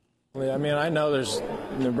hour. I mean, I know there's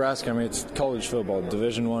Nebraska. I mean, it's college football,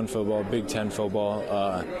 Division I football, Big Ten football.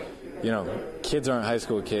 You know, kids aren't high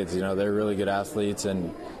school kids. You know, they're really good athletes,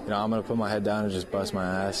 and you know, I'm gonna put my head down and just bust my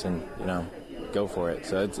ass and go for it.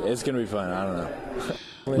 So it's gonna be fun. I don't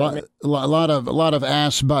know. A lot of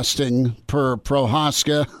ass busting per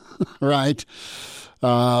Prohaska, right?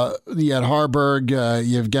 You got Harburg,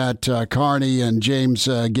 you've got Carney and James,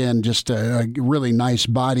 again, just a really nice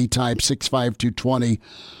body type, 6'5", 220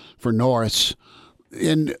 for Norris.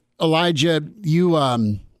 And Elijah,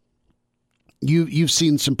 you've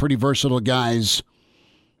seen some pretty versatile guys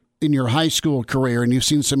in your high school career, and you've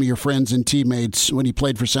seen some of your friends and teammates when you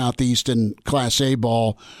played for Southeast in Class A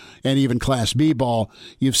ball and even Class B ball.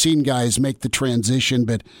 You've seen guys make the transition,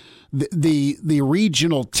 but the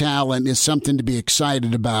regional talent is something to be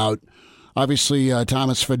excited about. Obviously,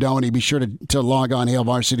 Thomas Fedoni, be sure to log on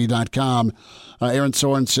hailvarsity.com. Aaron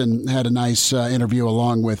Sorensen had a nice interview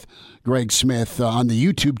along with Greg Smith on the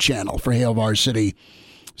YouTube channel for Hail Varsity.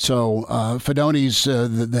 So Fedoni's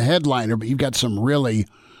the headliner, but you've got some really,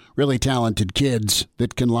 really talented kids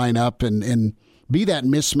that can line up and be that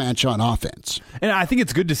mismatch on offense. And I think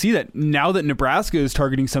it's good to see that now that Nebraska is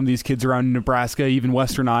targeting some of these kids around Nebraska, even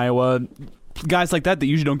Western Iowa, guys like that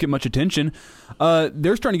usually don't get much attention.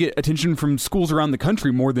 They're starting to get attention from schools around the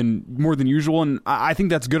country more than usual, and I think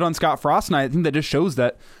that's good on Scott Frost, and I think that just shows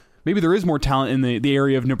that maybe there is more talent in the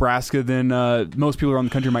area of Nebraska than most people around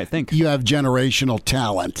the country might think. You have generational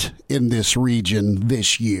talent in this region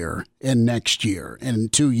this year and next year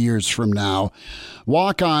and 2 years from now.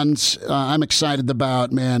 Walk-ons, I'm excited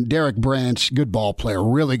about, man. Derek Branch, good ball player,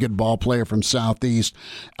 really good ball player from Southeast.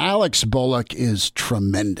 Alex Bullock is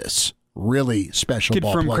tremendous. Really special kid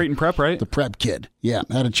ball from player. Creighton Prep, right? The prep kid. Yeah,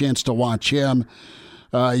 had a chance to watch him.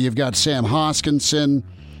 You've got Sam Hoskinson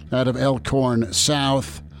out of Elkhorn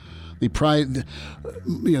South. The pride,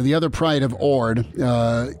 the other pride of Ord,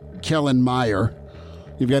 Kellen Meyer.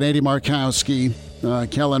 You've got Andy Markowski,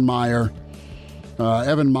 Kellen Meyer,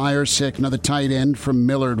 Evan Meyersick, another tight end from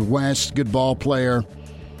Millard West, good ball player.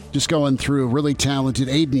 Just going through, really talented.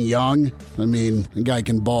 Aiden Young, I mean, the guy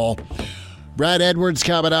can ball. Brad Edwards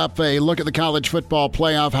coming up. A look at the college football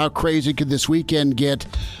playoff. How crazy could this weekend get?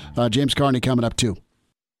 James Carney coming up too.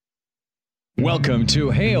 Welcome to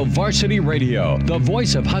Hail Varsity Radio, the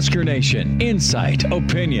voice of Husker Nation. Insight,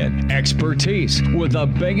 opinion, expertise, with the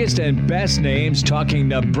biggest and best names talking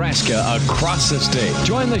Nebraska across the state.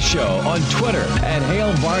 Join the show on Twitter at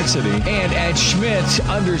Hail Varsity and at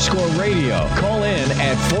Schmitz_radio. Call in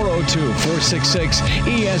at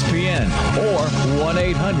 402-466-ESPN or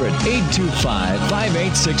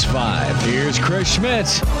 1-800-825-5865. Here's Chris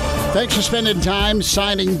Schmitz. Thanks for spending time.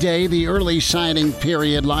 Signing day, the early signing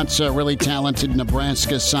period. Lots of really talented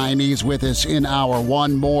Nebraska signees with us in hour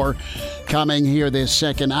one. More coming here this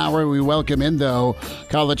second hour. We welcome in, though,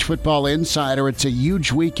 College Football Insider. It's a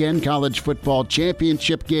huge weekend. College football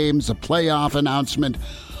championship games, a playoff announcement,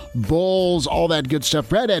 bowls, all that good stuff.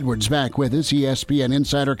 Brad Edwards back with us, ESPN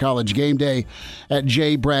Insider, College Game Day at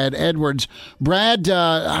J. Brad Edwards. Brad,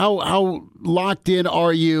 how locked in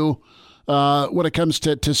are you when it comes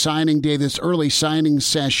to signing day, this early signing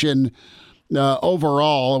session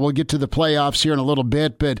overall? We'll get to the playoffs here in a little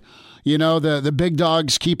bit, but, you know, the big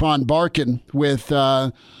dogs keep on barking with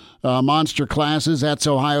monster classes. That's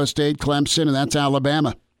Ohio State, Clemson, and that's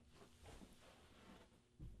Alabama.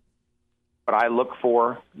 What I look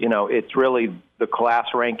for, you know, it's really the class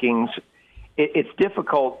rankings. It's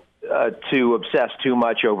difficult to obsess too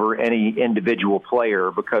much over any individual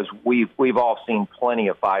player because we've all seen plenty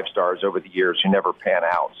of 5-stars over the years who never pan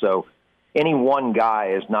out. So any one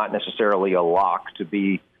guy is not necessarily a lock to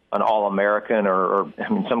be an All-American or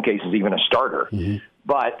in some cases even a starter. Mm-hmm.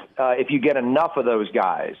 But if you get enough of those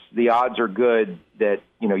guys, the odds are good that,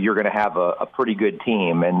 you know, you're going to have a pretty good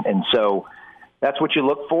team. And so that's what you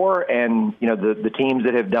look for. And, you know, the teams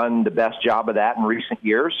that have done the best job of that in recent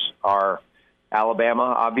years are Alabama,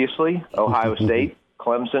 obviously, Ohio State,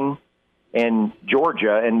 Clemson, and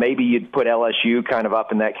Georgia. And maybe you'd put LSU kind of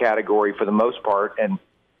up in that category for the most part. And,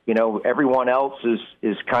 you know, everyone else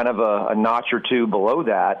is kind of a notch or two below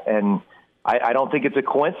that. And I don't think it's a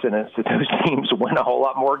coincidence that those teams win a whole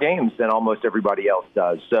lot more games than almost everybody else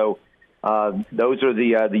does. So those are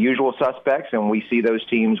the usual suspects, and we see those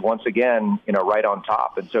teams once again, you know, right on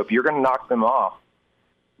top. And so if you're going to knock them off,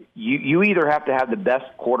 you either have to have the best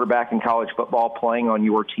quarterback in college football playing on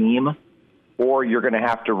your team, or you're going to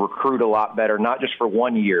have to recruit a lot better, not just for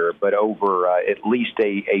 1 year, but over at least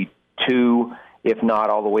a 2, if not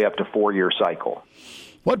all the way up to 4-year cycle.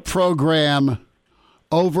 What program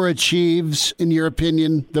overachieves, in your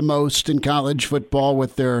opinion, the most in college football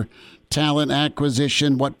with their talent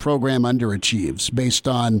acquisition? What program underachieves based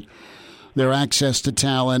on their access to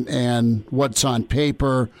talent and what's on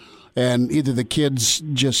paper, and either the kids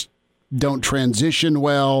just don't transition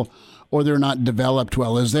well or they're not developed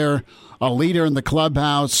well? Is there a leader in the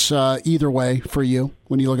clubhouse either way for you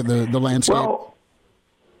when you look at the landscape? Well,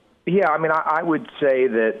 yeah, I mean, I would say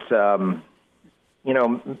that, you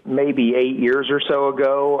know, maybe 8 years or so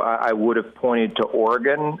ago, I would have pointed to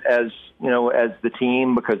Oregon as, you know, as the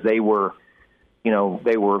team, because they were, you know,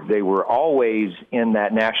 they were always in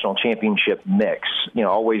that national championship mix, you know,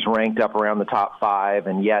 always ranked up around the top 5,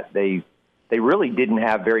 and yet they really didn't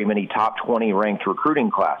have very many top 20 ranked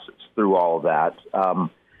recruiting classes through all of that.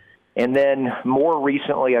 And then more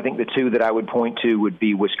recently, I think the two that I would point to would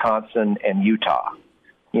be Wisconsin and Utah,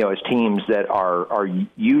 you know, as teams that are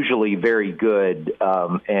usually very good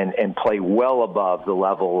and play well above the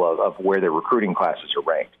level of where their recruiting classes are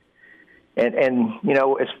ranked. And you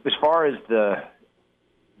know, as far as the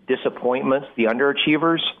disappointments, the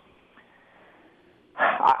underachievers,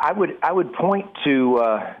 I would point to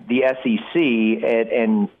the SEC,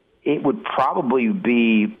 and it would probably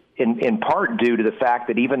be in part due to the fact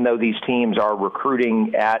that even though these teams are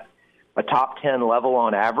recruiting at a top 10 level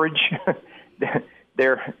on average,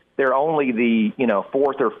 they're only the, you know,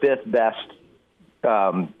 4th or 5th best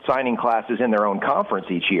signing classes in their own conference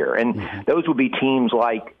each year, and those would be teams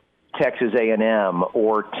like Texas A&M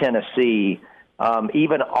or Tennessee,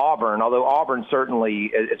 even Auburn. Although Auburn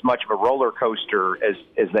certainly, as much of a roller coaster as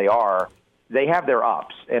they are, they have their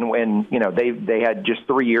ups. And when, you know, they had just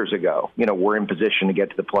 3 years ago, you know, were in position to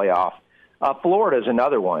get to the playoff. Florida is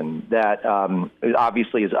another one that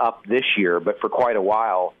obviously is up this year, but for quite a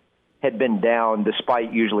while had been down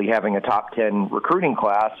despite usually having a top 10 recruiting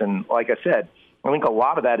class. And like I said, I think a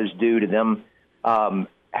lot of that is due to them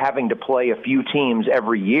having to play a few teams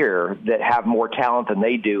every year that have more talent than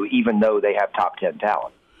they do, even though they have top 10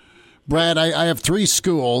 talent. Brad, I have 3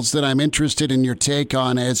 schools that I'm interested in your take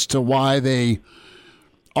on as to why they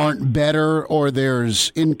aren't better or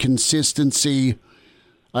there's inconsistency.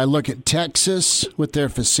 I look at Texas with their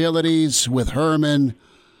facilities, with Herman,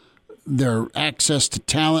 their access to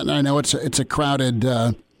talent. I know it's a crowded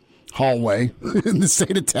hallway in the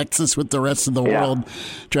state of Texas with the rest of the world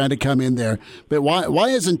trying to come in there. But why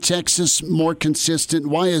isn't Texas more consistent?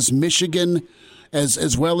 Why is Michigan,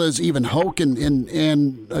 as well as even Hoke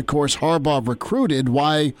and of course Harbaugh recruited?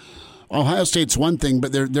 Why Ohio State's one thing,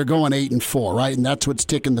 but they're going 8-4, right? And that's what's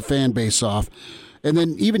ticking the fan base off. And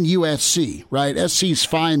then even USC, right? SC's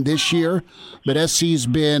fine this year, but SC's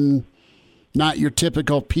been not your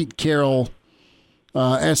typical Pete Carroll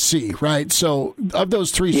SC, right? So of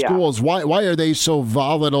those three schools, why are they so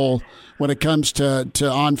volatile when it comes to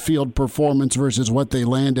on-field performance versus what they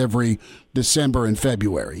land every December and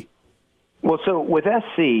February? Well, so with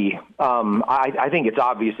SC, I think it's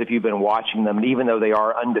obvious if you've been watching them, even though they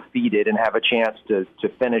are undefeated and have a chance to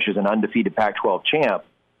finish as an undefeated Pac-12 champ,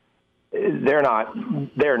 they're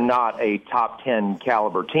not a top 10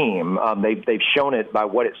 caliber team. They've shown it by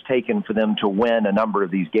what it's taken for them to win a number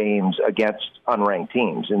of these games against unranked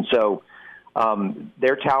teams. And so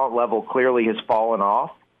their talent level clearly has fallen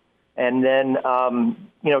off. And then,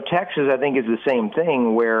 Texas, I think, is the same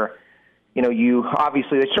thing where,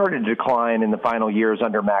 obviously they started to decline in the final years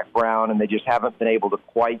under Mac Brown, and they just haven't been able to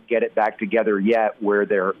quite get it back together yet where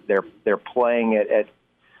they're playing at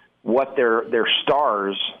what their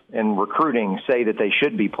stars in recruiting say that they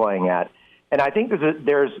should be playing at. And I think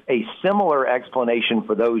there's a similar explanation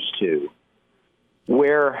for those two,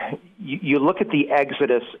 where you look at the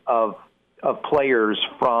exodus of players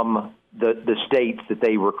from the states that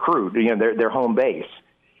they recruit, their home base.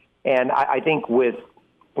 And I think with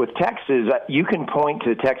Texas, you can point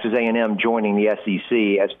to Texas A&M joining the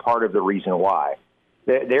SEC as part of the reason why.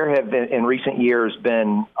 There have been, in recent years,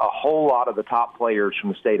 been a whole lot of the top players from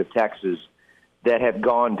the state of Texas that have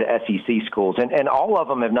gone to SEC schools, and all of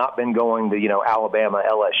them have not been going to, Alabama,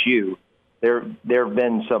 LSU. There have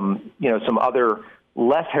been some other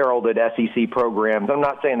less heralded SEC programs. I'm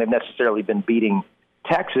not saying they've necessarily been beating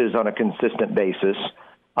Texas on a consistent basis,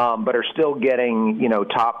 but are still getting,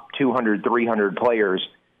 top 200, 300 players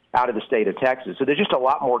out of the state of Texas. So there's just a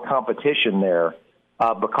lot more competition there.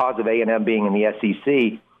 Because of A&M being in the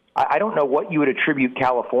SEC. I don't know what you would attribute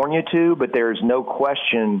California to, but there's no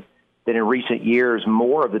question that in recent years,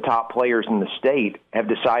 more of the top players in the state have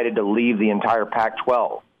decided to leave the entire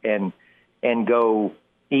Pac-12 and go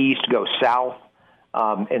east, go south.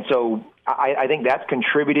 And so I think that's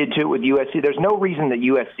contributed to it with USC. There's no reason that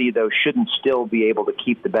USC, though, shouldn't still be able to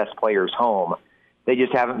keep the best players home. They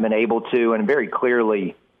just haven't been able to, and very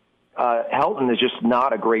clearly, Helton is just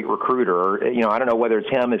not a great recruiter. I don't know whether it's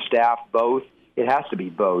him, his staff, both. It has to be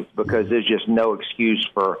both because there's just no excuse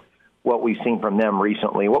for what we've seen from them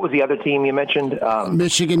recently. What was the other team you mentioned?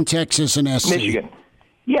 Michigan, Texas, and SC. Michigan.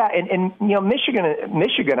 Yeah, and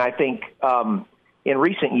Michigan, I think, in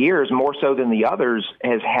recent years, more so than the others,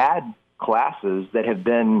 has had classes that have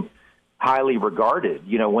been highly regarded,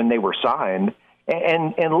 when they were signed.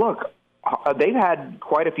 And look, they've had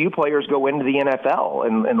quite a few players go into the NFL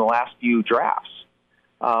in the last few drafts.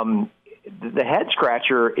 The head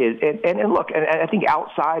scratcher is, and look, and I think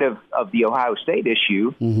outside of the Ohio State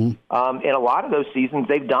issue, in a lot of those seasons,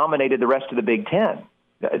 they've dominated the rest of the Big Ten.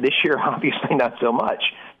 This year, obviously not so much.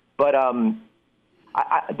 But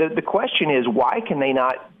the question is, why can they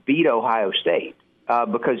not beat Ohio State?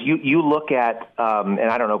 Because you look at, and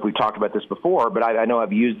I don't know if we've talked about this before, but I know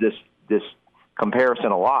I've used this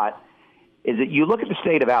comparison a lot, is that you look at the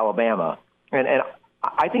state of Alabama, and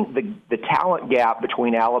I think the talent gap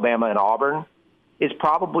between Alabama and Auburn is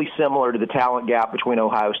probably similar to the talent gap between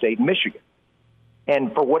Ohio State and Michigan.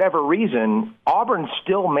 And for whatever reason, Auburn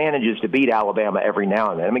still manages to beat Alabama every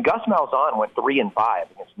now and then. I mean, Gus Malzahn went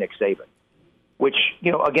 3-5 against Nick Saban, which,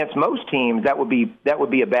 against most teams, that would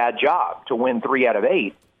be a bad job to win 3 out of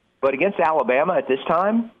 8. But against Alabama at this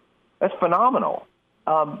time, that's phenomenal.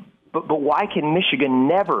 But why can Michigan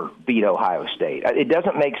never beat Ohio State? It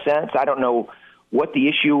doesn't make sense. I don't know what the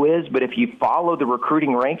issue is, but if you follow the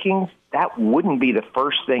recruiting rankings, that wouldn't be the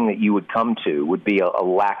first thing that you would come to, would be a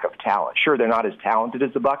lack of talent. Sure, they're not as talented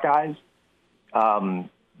as the Buckeyes,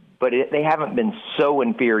 but they haven't been so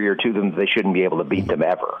inferior to them that they shouldn't be able to beat them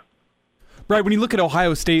ever. Right, when you look at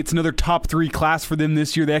Ohio State, it's another top 3 class for them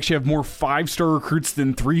this year. They actually have more 5-star recruits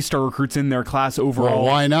than 3-star recruits in their class overall.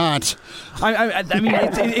 Well, why not? I mean,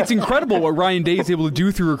 it's incredible what Ryan Day is able to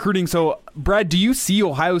do through recruiting. So, Brad, do you see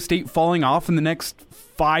Ohio State falling off in the next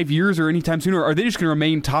 5 years or anytime soon, or are they just going to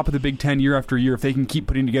remain top of the Big Ten year after year if they can keep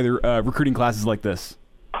putting together recruiting classes like this?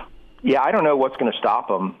 Yeah, I don't know what's going to stop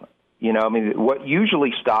them. What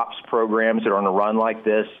usually stops programs that are on a run like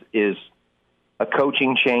this is a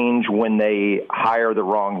coaching change when they hire the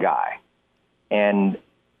wrong guy. And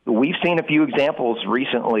we've seen a few examples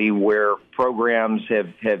recently where programs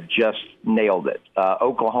have just nailed it.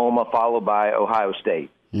 Oklahoma followed by Ohio State.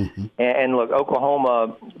 Mm-hmm. And look,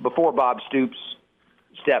 Oklahoma, before Bob Stoops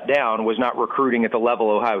stepped down, was not recruiting at the level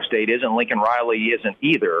Ohio State is, and Lincoln Riley isn't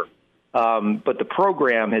either. But the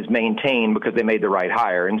program has maintained because they made the right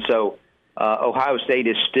hire. And so Ohio State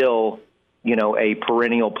is still, a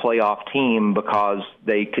perennial playoff team because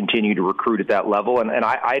they continue to recruit at that level. And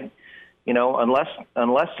I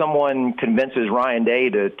unless someone convinces Ryan Day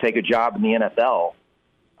to take a job in the NFL,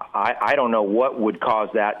 I don't know what would cause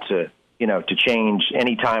that to change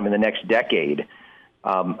any time in the next decade.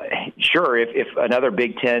 Sure, if another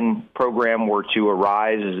Big Ten program were to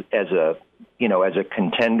arise as a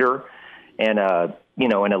contender and a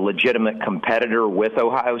legitimate competitor with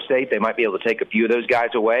Ohio State, they might be able to take a few of those guys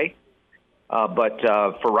away. But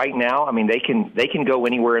for right now, I mean, they can go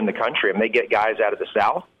anywhere in the country. I mean, they get guys out of the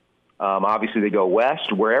South. Obviously, they go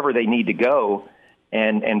west, wherever they need to go,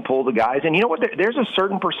 and pull the guys. And you know what? There's a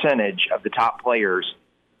certain percentage of the top players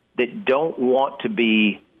that don't want to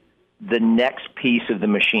be the next piece of the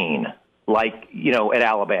machine, like, at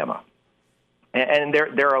Alabama. And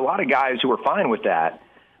there are a lot of guys who are fine with that,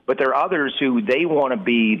 but there are others who they want to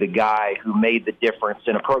be the guy who made the difference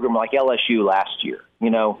in a program like LSU last year,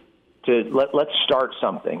 let's start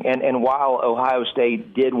something. And while Ohio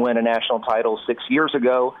State did win a national title 6 years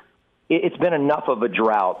ago, it's been enough of a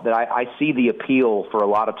drought that I see the appeal for a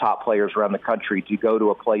lot of top players around the country to go to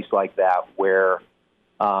a place like that where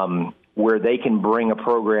they can bring a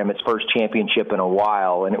program its first championship in a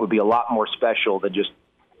while, and it would be a lot more special than just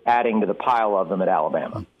adding to the pile of them at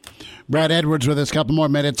Alabama. Brad Edwards with us, a couple more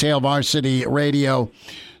minutes. Hail Varsity Radio,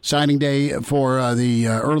 signing day for the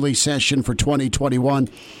early session for 2021.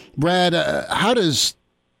 Brad,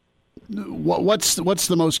 what's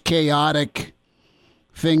the most chaotic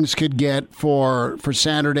things could get for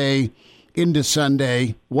Saturday into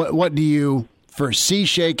Sunday? What do you foresee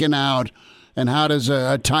shaking out, and how does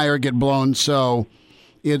a tire get blown so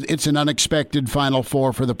it's an unexpected Final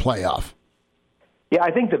Four for the playoff? Yeah,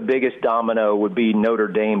 I think the biggest domino would be Notre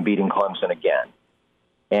Dame beating Clemson again.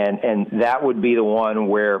 And that would be the one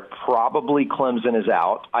where probably Clemson is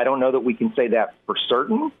out. I don't know that we can say that for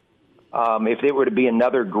certain. If it were to be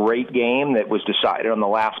another great game that was decided on the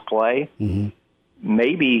last play,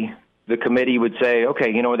 maybe the committee would say,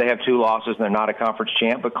 okay, they have 2 losses and they're not a conference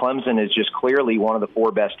champ, but Clemson is just clearly one of the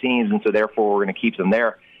 4 best teams, and so therefore we're going to keep them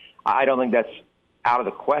there. I don't think that's out of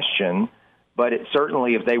the question, but it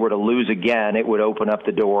certainly, if they were to lose again, it would open up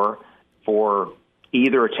the door for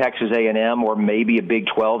either a Texas A&M or maybe a Big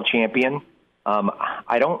 12 champion.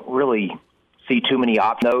 I don't really see too many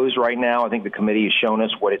options right now. I think the committee has shown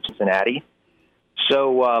us what it's Cincinnati.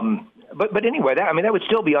 So, but anyway, that would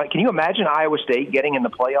still be like, can you imagine Iowa State getting in the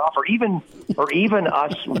playoff, or even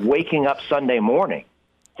us waking up Sunday morning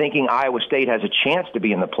thinking Iowa State has a chance to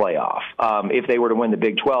be in the playoff if they were to win the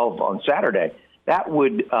Big 12 on Saturday? That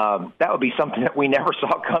would be something that we never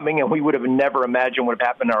saw coming, and we would have never imagined would have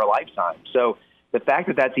happened in our lifetime. So the fact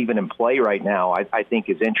that that's even in play right now, I think,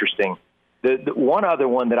 is interesting. The one other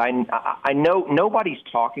one that I know nobody's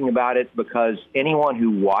talking about it because anyone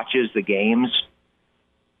who watches the games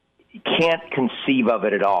can't conceive of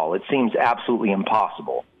it at all. It seems absolutely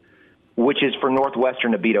impossible, which is for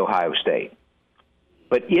Northwestern to beat Ohio State.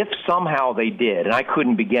 But if somehow they did, and I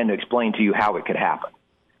couldn't begin to explain to you how it could happen,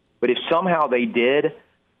 but if somehow they did,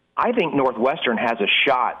 I think Northwestern has a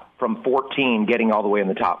shot from 14 getting all the way in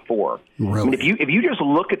the top 4. Really? I mean, if you just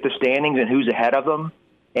look at the standings and who's ahead of them,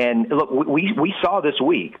 and look, we saw this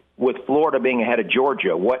week with Florida being ahead of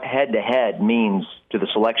Georgia what head-to-head means to the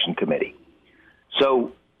selection committee.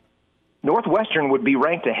 So Northwestern would be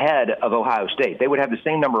ranked ahead of Ohio State. They would have the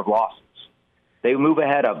same number of losses. They would move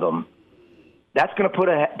ahead of them. That's going to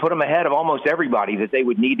put them ahead of almost everybody that they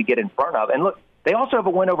would need to get in front of. And look, they also have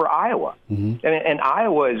a win over Iowa, and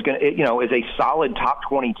Iowa is is a solid top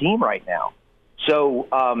 20 team right now. So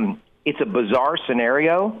it's a bizarre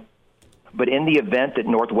scenario, but in the event that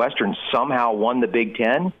Northwestern somehow won the Big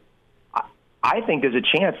Ten, I think there's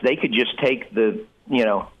a chance they could just take the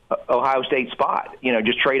Ohio State spot.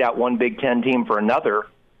 Just trade out one Big Ten team for another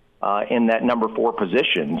in that number 4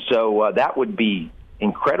 position. So that would be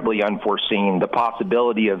incredibly unforeseen. The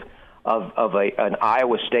possibility of an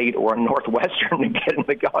Iowa State or a Northwestern to get in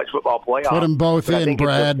the college football playoff. Put them both in,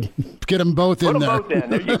 Brad. Get them both in there. Put them both in.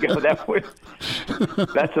 There you go.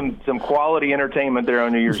 That's some quality entertainment there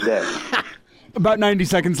on New Year's Day. About 90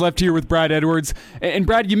 seconds left here with Brad Edwards. And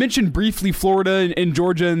Brad, you mentioned briefly Florida and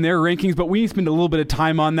Georgia and their rankings, but we need to spend a little bit of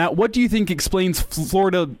time on that. What do you think explains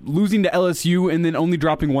Florida losing to LSU and then only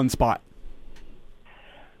dropping 1 spot?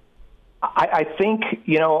 I think,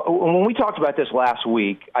 when we talked about this last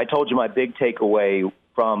week, I told you my big takeaway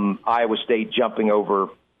from Iowa State jumping over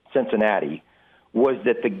Cincinnati was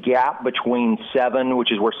that the gap between 7,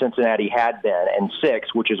 which is where Cincinnati had been, and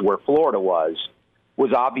 6, which is where Florida was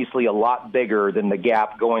obviously a lot bigger than the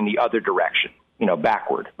gap going the other direction,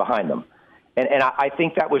 backward behind them. And I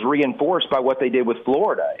think that was reinforced by what they did with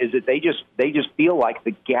Florida, is that they just feel like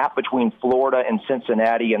the gap between Florida and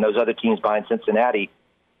Cincinnati and those other teams behind Cincinnati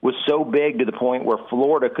was so big to the point where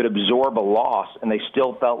Florida could absorb a loss and they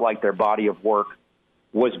still felt like their body of work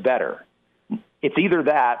was better. It's either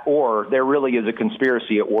that or there really is a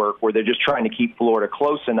conspiracy at work where they're just trying to keep Florida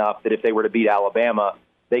close enough that if they were to beat Alabama,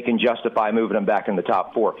 they can justify moving them back in the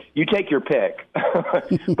top 4. You take your pick,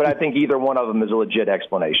 but I think either one of them is a legit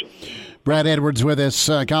explanation. Brad Edwards with us,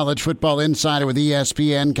 college football insider with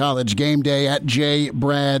ESPN College Game Day at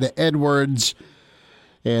Brad Edwards.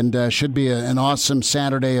 And should be an awesome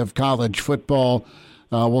Saturday of college football.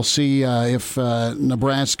 We'll see if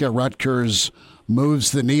Nebraska-Rutgers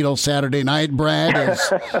moves the needle Saturday night, Brad, as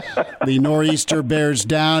the Nor'easter bears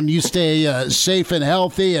down. You stay safe and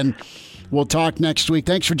healthy, and we'll talk next week.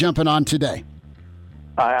 Thanks for jumping on today.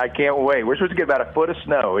 I can't wait. We're supposed to get about a foot of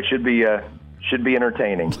snow. It should be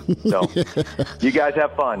entertaining. So you guys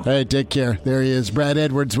have fun. Hey, take care. There he is, Brad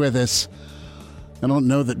Edwards with us. I don't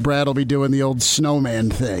know that Brad will be doing the old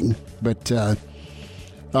snowman thing, but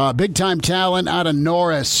big-time talent out of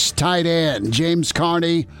Norris, tight end, James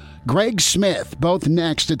Carney, Greg Smith, both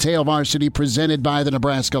next at Hail Varsity, presented by the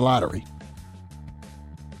Nebraska Lottery.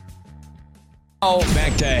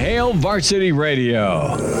 Back to Hail Varsity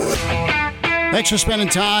Radio. Thanks for spending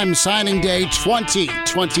time. Signing day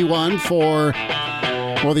 2021 for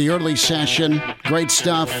the early session. Great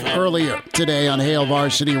stuff earlier today on Hail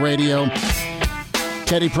Varsity Radio.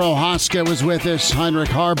 Teddy Prohaska was with us. Heinrich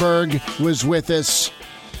Harburg was with us.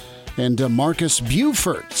 And Marcus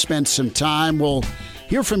Buford spent some time. We'll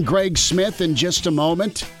hear from Greg Smith in just a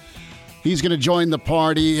moment. He's going to join the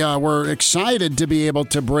party. We're excited to be able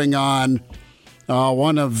to bring on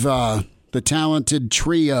one of the talented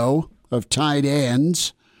trio of tight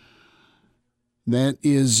ends. That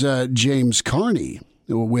is James Carney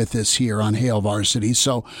with us here on Hail Varsity.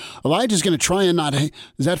 So Elijah's going to try and not... Is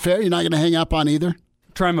that fair? You're not going to hang up on either?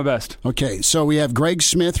 Trying my best. Okay, so we have Greg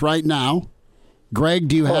Smith right now. Greg,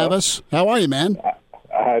 do you have us? How are you, man?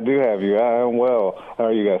 I do have you. I am well. How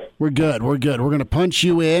are you guys? We're good. We're going to punch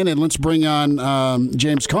you in, and let's bring on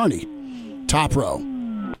James Carney, top row.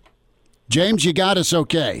 James, you got us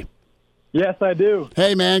okay? Yes, I do.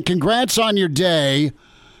 Hey, man, congrats on your day.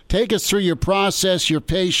 Take us through your process, your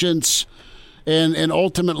patience, and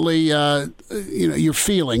ultimately, your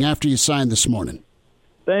feeling after you signed this morning.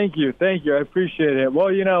 Thank you. I appreciate it. Well,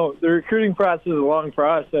 the recruiting process is a long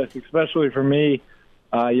process, especially for me,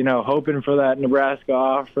 hoping for that Nebraska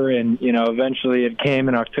offer, and, eventually it came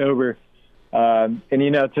in October. And,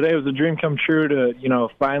 today was a dream come true to,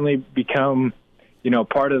 finally become,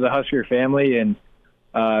 part of the Husker family and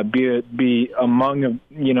be among,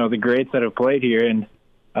 the greats that have played here. And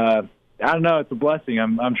I don't know, it's a blessing.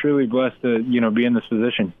 I'm truly blessed to, be in this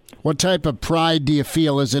position. What type of pride do you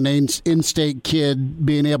feel as an in-state kid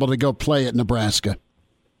being able to go play at Nebraska?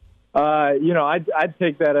 I'd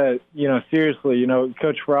take that, seriously.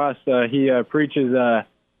 Coach Frost, he preaches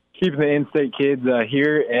keeping the in-state kids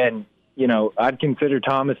here, and, I'd consider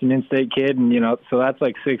Thomas an in-state kid, and, so that's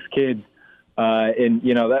like 6 kids. And,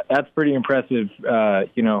 that's pretty impressive,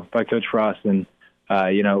 by Coach Frost. And,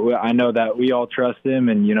 I know that we all trust him,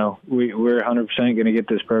 and, we're 100% going to get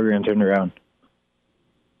this program turned around.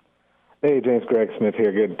 Hey, James, Greg Smith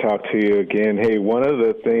here. Good to talk to you again. Hey, one of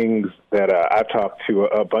the things that I've talked to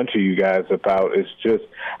a bunch of you guys about is just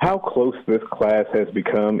how close this class has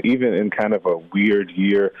become, even in kind of a weird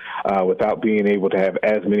year, without being able to have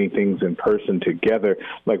as many things in person together.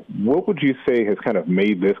 Like, what would you say has kind of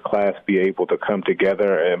made this class be able to come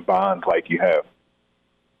together and bond like you have?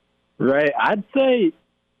 Right. I'd say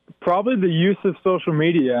probably the use of social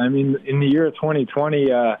media. I mean, in the year of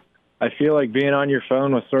 2020, I feel like being on your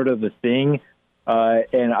phone was sort of the thing,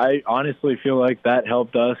 and I honestly feel like that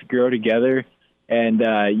helped us grow together. And,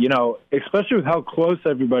 especially with how close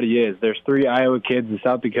everybody is. There's 3 Iowa kids in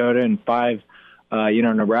South Dakota and 5,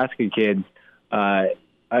 Nebraska kids. That's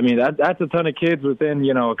a ton of kids within,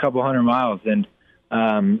 a couple hundred miles. And,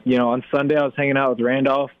 on Sunday I was hanging out with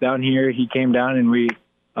Randolph down here. He came down and we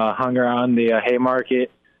hung around the Haymarket.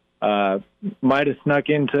 Might have snuck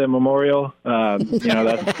into Memorial.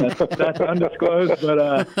 That's undisclosed,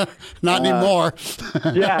 but not anymore.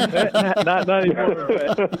 not anymore.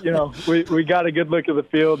 But we got a good look at the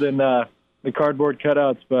field and the cardboard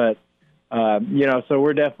cutouts. But So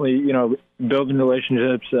we're definitely, building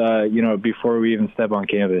relationships, before we even step on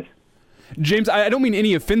campus. James, I don't mean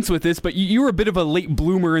any offense with this, but you were a bit of a late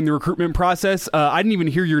bloomer in the recruitment process. I didn't even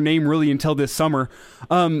hear your name really until this summer.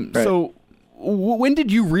 Right. So when did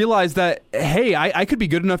you realize that, hey, I could be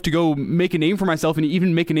good enough to go make a name for myself and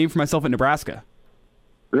even make a name for myself at Nebraska?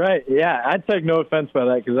 Right. Yeah. I'd take no offense by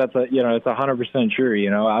that because that's it's 100%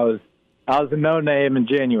 true. I was a no name in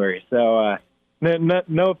January. So,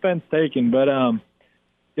 no offense taken, but,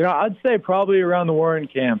 I'd say probably around the Warren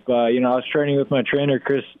camp. I was training with my trainer,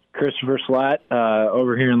 Christopher Slatt,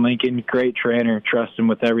 over here in Lincoln. Great trainer, trust him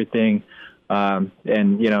with everything. And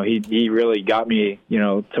he really got me,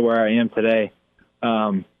 to where I am today.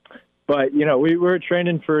 But, we were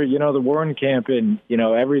training for, the Warren camp and,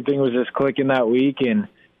 everything was just clicking that week and,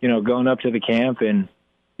 going up to the camp and,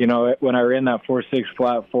 when I ran that 4.6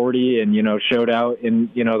 flat 40 and, showed out in,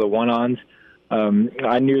 the one-ons,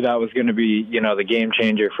 I knew that was going to be, the game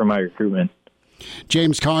changer for my recruitment.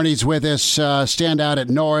 James Carney's with us, standout at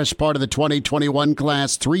Norris, part of the 2021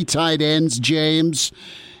 class, 3 tight ends, James.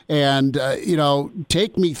 And,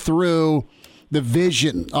 take me through the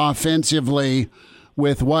vision offensively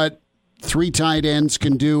with what 3 tight ends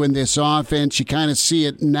can do in this offense. You kind of see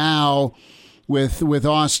it now with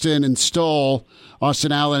Austin and Stoll,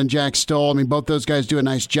 Austin Allen and Jack Stoll. I mean, both those guys do a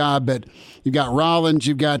nice job, but you've got Rollins,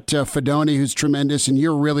 you've got Fedoni, who's tremendous, and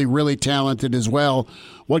you're really, really talented as well.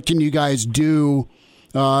 What can you guys do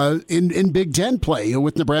in Big Ten play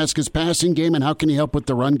with Nebraska's passing game, and how can you help with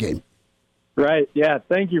the run game? Right. Yeah.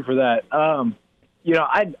 Thank you for that. I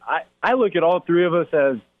look at all 3 of us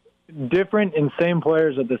as different and same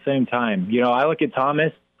players at the same time. I look at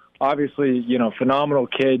Thomas, obviously, phenomenal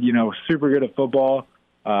kid, super good at football,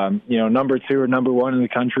 number 2 or number 1 in the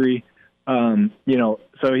country. So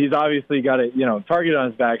he's obviously got a, target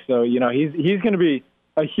on his back. So, he's going to be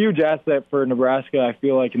a huge asset for Nebraska, I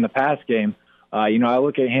feel like, in the pass game. I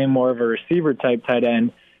look at him more of a receiver type tight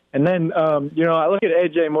end. And then, I look at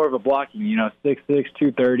AJ more of a blocking, 6'6",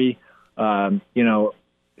 230,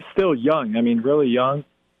 still young. I mean, really young.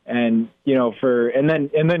 And, and then,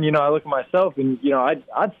 I look at myself and,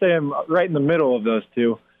 I'd say I'm right in the middle of those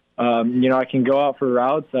 2. I can go out for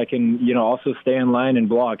routes. I can, also stay in line and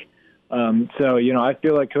block. So, I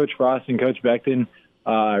feel like Coach Frost and Coach Beckton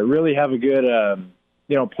really have a good,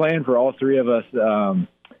 plan for all 3 of us.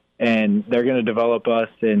 And they're going to develop us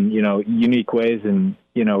in, unique ways. And,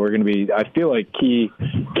 we're going to be, I feel like, key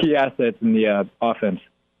assets in the offense.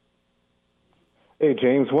 Hey,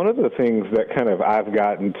 James, one of the things that kind of I've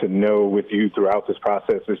gotten to know with you throughout this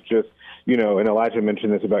process is just, and Elijah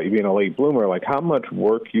mentioned this about you being a late bloomer, like how much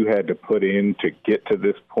work you had to put in to get to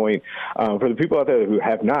this point. For the people out there who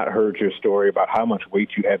have not heard your story about how much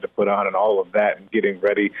weight you had to put on and all of that and getting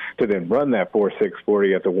ready to then run that 4.6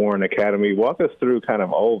 40 at the Warren Academy, walk us through kind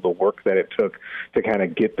of all of the work that it took to kind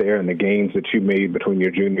of get there and the gains that you made between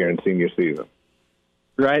your junior and senior season.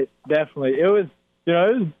 Right, definitely. It was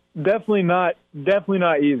definitely not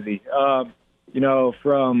easy.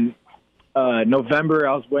 From November,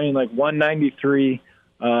 I was weighing like 193,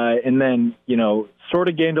 and then, sort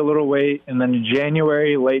of gained a little weight. And then in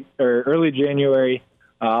January, early January,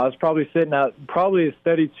 I was probably sitting at a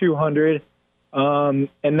steady 200. And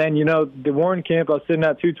then, the Warren camp, I was sitting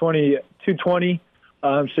at 220.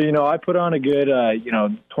 So, I put on a good,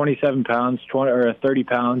 27 pounds, 30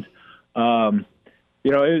 pounds.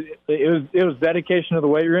 It was dedication to the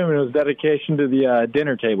weight room, and it was dedication to the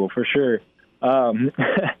dinner table for sure.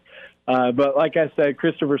 But like I said,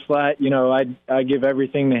 Christopher Slatt, I give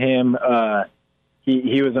everything to him.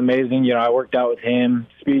 He was amazing. I worked out with him,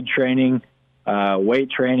 speed training, weight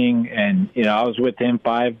training, and I was with him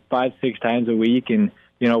 5-6 times a week, and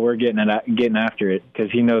we're getting after it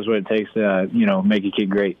because he knows what it takes to make a kid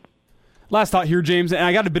great. Last thought here, James, and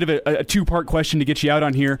I got a bit of a 2-part question to get you out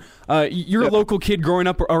on here. You're a local kid growing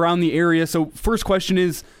up around the area, so first question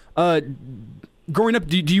is, growing up,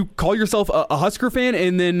 do you call yourself a Husker fan?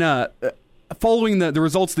 And then following the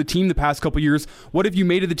results of the team the past couple years, what have you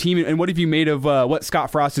made of the team, and what have you made of what Scott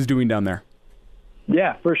Frost is doing down there?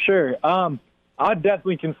 Yeah, for sure. I'd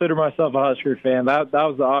definitely consider myself a Husker fan. That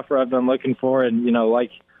was the offer I've been looking for, and when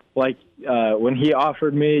he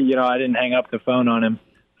offered me, I didn't hang up the phone on him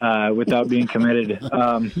without being committed.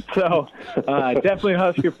 So definitely a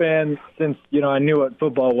Husker fan since I knew what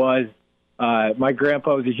football was. My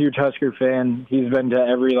grandpa was a huge Husker fan. He's been to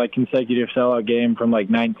every consecutive sellout game from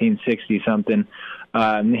 1960 something.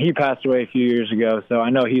 He passed away a few years ago, so I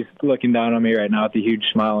know he's looking down on me right now with a huge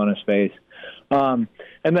smile on his face. And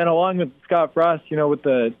then along with Scott Frost, with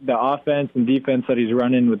the offense and defense that he's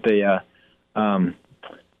running with the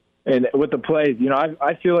And with the plays,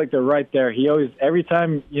 I feel like they're right there. He always, every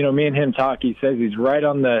time, me and him talk, he says he's right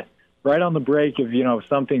on the break of,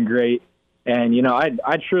 something great. And,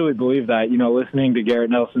 I truly believe that, listening to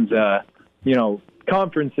Garrett Nelson's,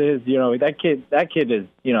 conferences, that kid is,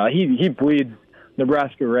 he bleeds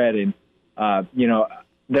Nebraska red. And,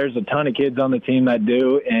 there's a ton of kids on the team that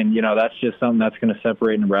do. And, that's just something that's going to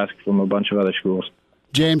separate Nebraska from a bunch of other schools.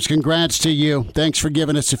 James, congrats to you. Thanks for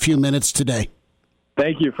giving us a few minutes today.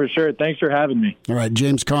 Thank you, for sure. Thanks for having me. All right,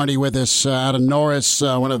 James Carney with us out of Norris,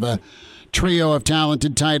 one of a trio of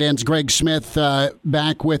talented tight ends. Greg Smith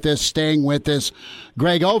back with us, staying with us.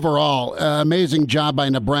 Greg, overall, amazing job by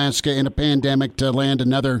Nebraska in a pandemic to land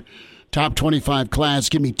another top 25 class.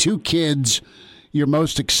 Give me 2 kids you're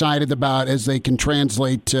most excited about as they can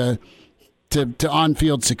translate to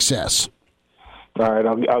on-field success. All right,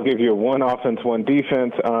 I'll give you one offense, one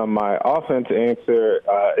defense. My offense answer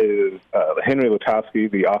is Henry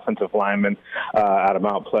Lutovsky, the offensive lineman out of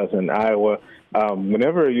Mount Pleasant, Iowa.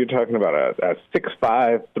 Whenever you're talking about a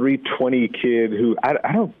 6'5", 320 kid who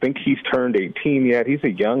I don't think he's turned 18 yet. He's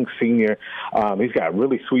a young senior. He's got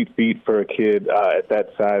really sweet feet for a kid at that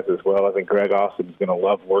size as well. I think Greg Austin's going to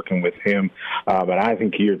love working with him. And I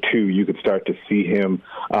think year 2, you could start to see him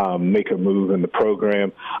make a move in the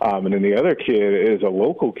program. And then the other kid is a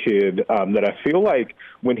local kid that I feel like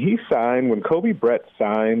when Kobe Brett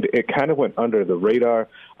signed, it kind of went under the radar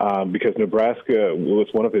because Nebraska was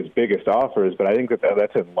one of his biggest offers. But I think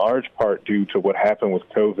that's in large part due to what happened with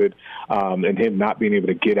COVID and him not being able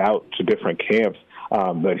to get out to different camps.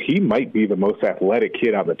 But he might be the most athletic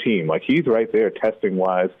kid on the team. Like, he's right there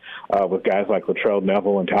testing-wise with guys like Latrell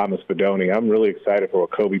Neville and Thomas Fedoni. I'm really excited for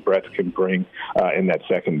what Kobe Brett can bring in that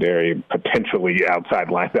secondary, potentially outside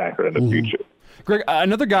linebacker in the future. Greg,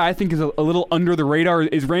 another guy I think is a little under the radar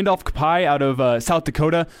is Randolph Kapai out of South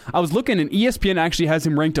Dakota. I was looking, and ESPN actually has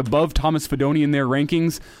him ranked above Thomas Fedoni in their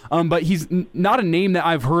rankings, but he's not a name that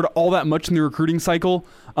I've heard all that much in the recruiting cycle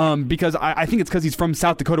because I think it's because he's from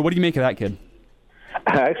South Dakota. What do you make of that kid?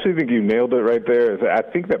 I actually think you nailed it right there. I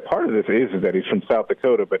think that part of this is that he's from South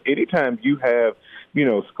Dakota, but anytime you have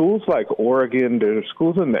schools like Oregon, there's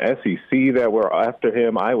schools in the SEC that were after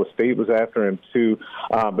him. Iowa State was after him too,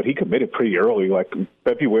 but he committed pretty early, like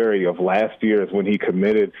February of last year is when he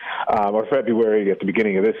committed, or February at the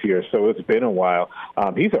beginning of this year, so it's been a while.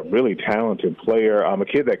 He's a really talented player, a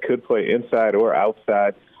kid that could play inside or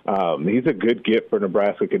outside. He's a good get for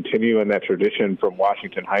Nebraska, continuing that tradition from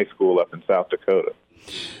Washington High School up in South Dakota.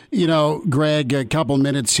 Greg, a couple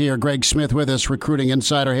minutes here. Greg Smith with us, recruiting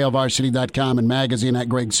insider, HailVarsity.com and magazine at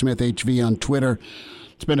Greg Smith HV on Twitter.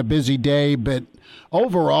 It's been a busy day, but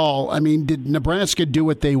overall, did Nebraska do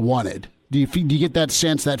what they wanted? Do you get that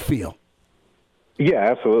sense, that feel? Yeah,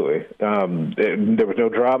 absolutely. There was no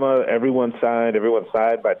drama. Everyone signed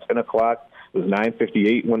by 10 o'clock. It was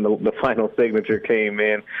 9:58 when the final signature came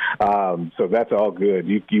in. So that's all good.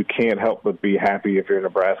 You can't help but be happy if you're in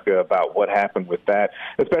Nebraska about what happened with that,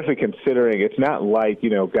 especially considering it's not like,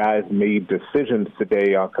 guys made decisions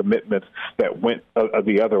today on commitments that went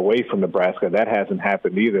the other way from Nebraska. That hasn't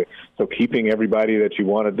happened either. So keeping everybody that you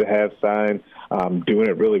wanted to have signed, doing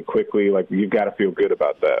it really quickly, you've got to feel good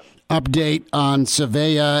about that. Update on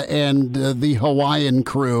Savea and the Hawaiian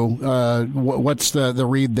crew. What's the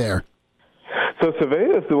read there? So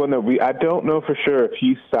Savea is the one that I don't know for sure if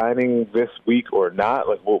he's signing this week or not.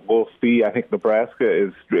 We'll see. I think Nebraska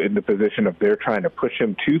is in the position of they're trying to push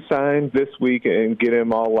him to sign this week and get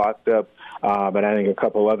him all locked up. But I think a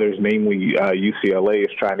couple others, namely UCLA,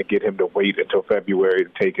 is trying to get him to wait until February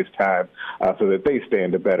to take his time so that they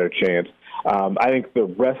stand a better chance. I think the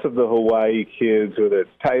rest of the Hawaii kids, whether it's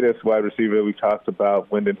Titus, wide receiver we talked about,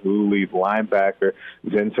 Wyndon Hooley, linebacker,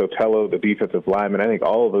 Zen Sotelo, the defensive lineman, I think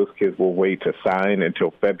all of those kids will wait to sign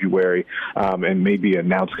until February and maybe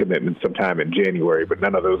announce commitments sometime in January, but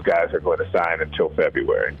none of those guys are going to sign until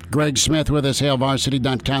February. Greg Smith with us,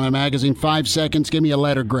 HailVarsity.com and magazine. 5 seconds. Give me a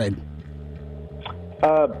letter grade.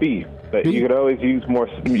 B. But you could always use more.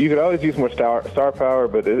 You could always use more star power,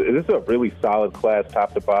 but this is a really solid class,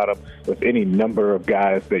 top to bottom, with any number of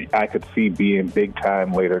guys that I could see being big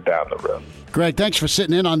time later down the road. Greg, thanks for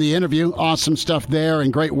sitting in on the interview. Awesome stuff there,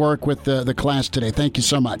 and great work with the class today. Thank you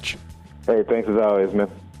so much. Hey, thanks as always,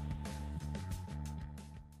 man.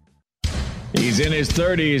 He's in his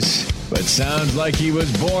 30s, but sounds like he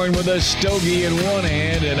was born with a stogie in one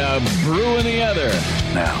hand and a brew in the other.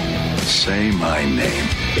 Now, say my name.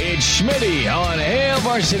 It's Schmitty on Hail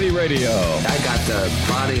Varsity Radio. I got the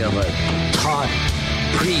body of a taut,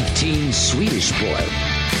 preteen Swedish boy.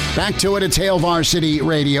 Back to it. It's Hail Varsity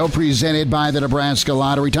Radio, presented by the Nebraska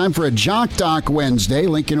Lottery. Time for a Jock Doc Wednesday.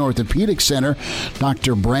 Lincoln Orthopedic Center.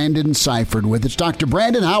 Dr. Brandon Seifert with us. Dr.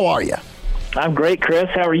 Brandon, how are you? I'm great, Chris.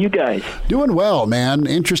 How are you guys? Doing well, man.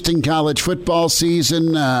 Interesting college football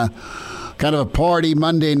season. Kind of a party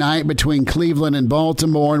Monday night between Cleveland and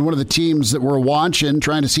Baltimore. And one of the teams that we're watching,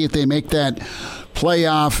 trying to see if they make that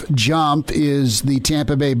playoff jump, is the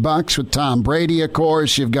Tampa Bay Bucks with Tom Brady, of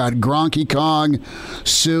course. You've got Gronky Kong,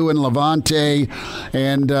 Sue, and Levante.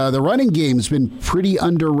 And the running game's been pretty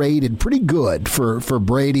underrated, pretty good for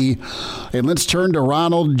Brady. And let's turn to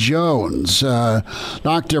Ronald Jones.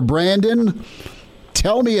 Dr. Brandon,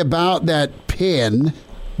 tell me about that pin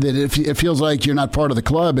that it feels like you're not part of the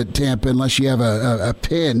club at Tampa unless you have a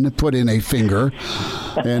pin put in a finger.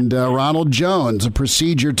 And Ronald Jones, a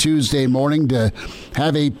procedure Tuesday morning to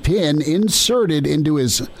have a pin inserted into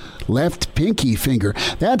his left pinky finger.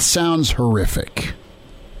 That sounds horrific.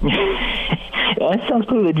 That sounds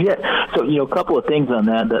pretty legit. So, a couple of things on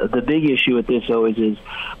that. The big issue with this always is,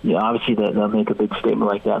 obviously they'll make a big statement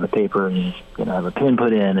like that in the paper and have a pin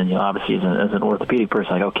put in, and obviously as an orthopedic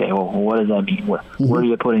person, like, okay, well, what does that mean? Where are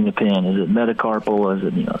you putting the pin? Is it metacarpal? Is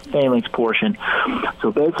it phalanx portion?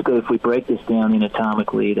 So basically, if we break this down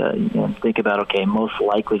anatomically and think about, okay, most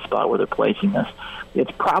likely spot where they're placing this,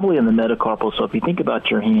 it's probably in the metacarpal. So if you think about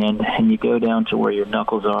your hand and you go down to where your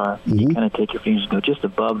knuckles are, you kind of take your fingers and go just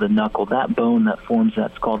above the knuckle, that bone that forms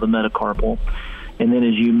that's called the metacarpal. And then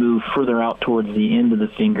as you move further out towards the end of the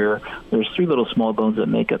finger, there's three little small bones that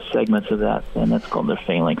make up segments of that, and that's called the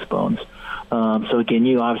phalanx bones. So again,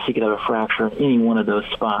 you obviously could have a fracture in any one of those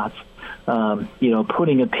spots.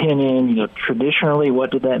 Putting a pin in, traditionally,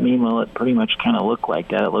 what did that mean? Well, it pretty much kind of looked like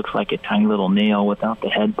that. It looks like a tiny little nail without the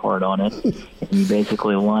head part on it. And you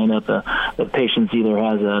basically line up the patient either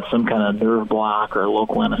has some kind of nerve block or a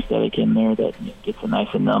local anesthetic in there that gets it nice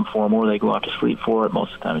and numb for them, or they go out to sleep for it.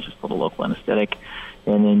 Most of the time it's just a little local anesthetic.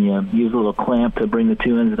 And then you use a little clamp to bring the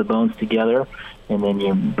two ends of the bones together. And then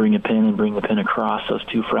you bring a pin and bring the pin across those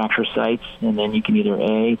two fracture sites. And then you can either,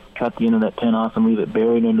 A, cut the end of that pin off and leave it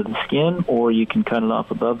buried under the skin, or you can cut it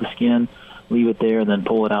off above the skin, leave it there, and then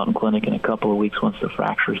pull it out in clinic in a couple of weeks once the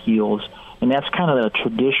fracture heals. And that's kind of the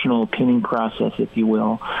traditional pinning process, if you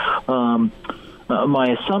will. My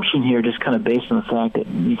assumption here, just kind of based on the fact that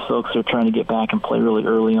these folks are trying to get back and play really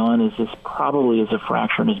early on, is this probably is a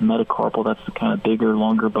fracture in his metacarpal. That's the kind of bigger,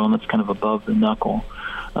 longer bone that's kind of above the knuckle.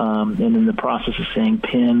 And in the process of saying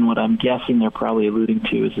pin, what I'm guessing they're probably alluding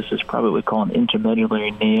to is this is probably what we call an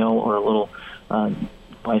intermedullary nail, or a little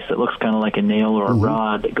device that looks kind of like a nail or a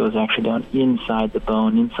rod that goes actually down inside the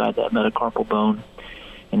bone, inside that metacarpal bone.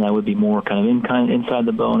 And that would be more kind of inside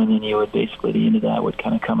the bone, and then you would basically, the end of that would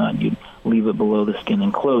kind of come out, and you'd leave it below the skin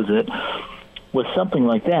and close it. With something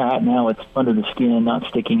like that, now it's under the skin, not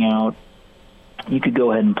sticking out. You could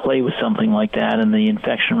go ahead and play with something like that, and the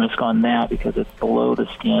infection risk on that, because it's below the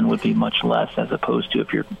skin, would be much less, as opposed to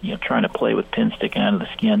if you're trying to play with pins sticking out of the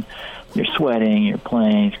skin. You're sweating, you're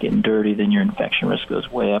playing, it's getting dirty, then your infection risk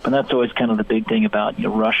goes way up. And that's always kind of the big thing about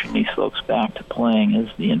rushing these folks back to playing, is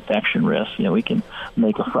the infection risk. We can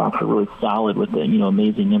make a fracture really solid with the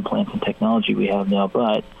amazing implants and technology we have now,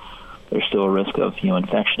 but there's still a risk of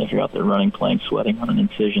infection if you're out there running, playing, sweating on an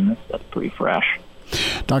incision. That's pretty fresh.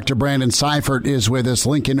 Dr. Brandon Seifert is with us,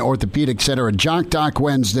 Lincoln Orthopedic Center at Jock Doc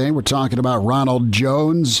Wednesday. We're talking about Ronald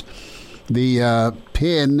Jones, the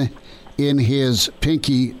pin in his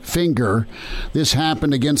pinky finger. This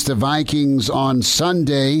happened against the Vikings on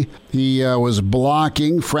Sunday. He was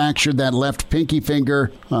blocking, fractured that left pinky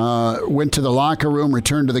finger, went to the locker room,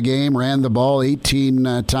 returned to the game, ran the ball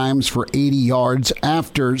 18 times for 80 yards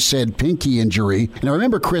after said pinky injury. And I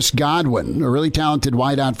remember Chris Godwin, a really talented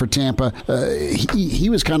wideout for Tampa. He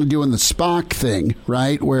was kind of doing the Spock thing,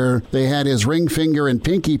 right, where they had his ring finger and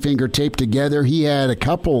pinky finger taped together. He had a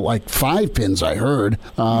couple, like 5 pins, I heard,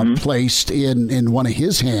 placed in one of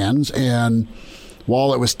his hands, and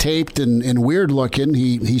while it was taped and weird looking,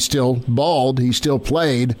 he still balled. He still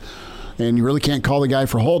played, and you really can't call the guy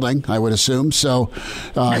for holding, I would assume. So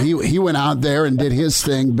he went out there and did his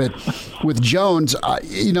thing. But with Jones,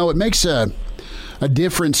 it makes a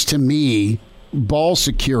difference to me, ball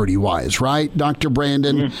security wise, right, Dr.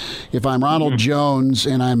 Brandon? If I'm Ronald Jones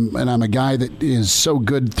and I'm a guy that is so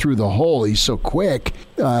good through the hole, he's so quick.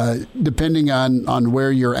 Depending on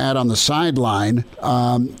where you're at on the sideline,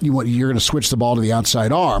 you're going to switch the ball to the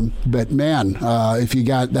outside arm. But man, if you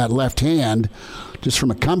got that left hand, just from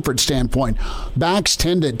a comfort standpoint, backs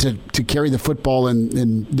tend to carry the football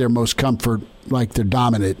in their most comfort, like their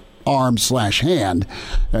dominant arm/hand,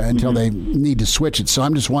 until they need to switch it. So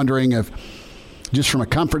I'm just wondering if, just from a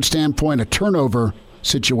comfort standpoint, a turnover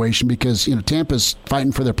situation because, Tampa's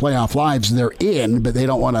fighting for their playoff lives. They're in, but they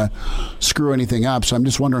don't want to screw anything up. So I'm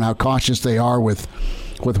just wondering how cautious they are with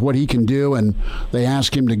what he can do, and they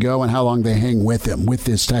ask him to go and how long they hang with him with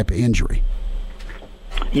this type of injury.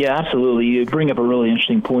 Yeah, absolutely. You bring up a really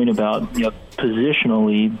interesting point about,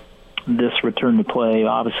 positionally, this return to play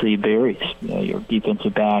obviously varies. Your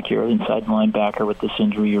defensive back, your inside linebacker with this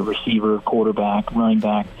injury, your receiver, quarterback, running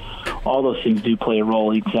back, all those things do play a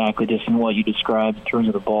role exactly just in what you described in terms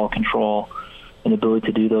of the ball control and ability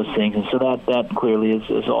to do those things. And so that clearly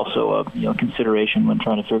is also a consideration when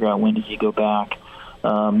trying to figure out when does he go back.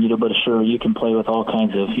 But sure, you can play with all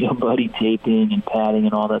kinds of, buddy taping and padding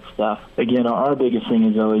and all that stuff. Again, our biggest thing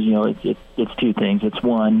is always, it's two things. It's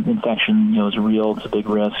one, infection, is real. It's a big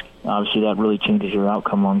risk. Obviously, that really changes your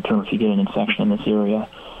outcome long term if you get an infection in this area.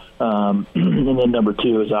 And then number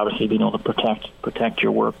two is obviously being able to protect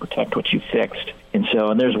your work, protect what you fixed. And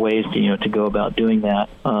there's ways to go about doing that.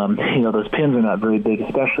 Those pins are not very big,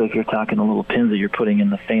 especially if you're talking the little pins that you're putting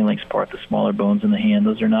in the phalanx part, the smaller bones in the hand.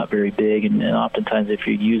 Those are not very big, and oftentimes if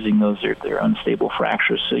you're using those, they're unstable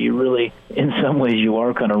fractures. So you really, in some ways, you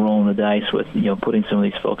are kind of rolling the dice with putting some of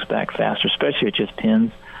these folks back faster, especially with just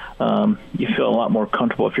pins. You feel a lot more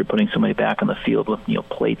comfortable if you're putting somebody back on the field with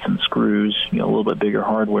plates and screws, a little bit bigger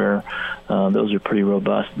hardware. Those are pretty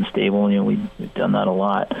robust and stable. We've done that a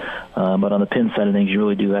lot. But on the pin side of things, you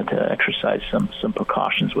really do have to exercise some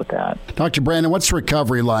precautions with that. Dr. Brandon, what's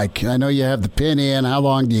recovery like? I know you have the pin in. How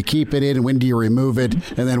long do you keep it in, and when do you remove it?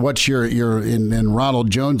 And then what's your in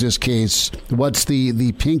Ronald Jones's case, what's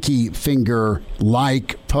the pinky finger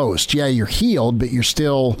like post? Yeah, you're healed, but you're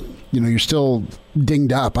still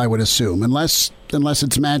dinged up, I would assume, unless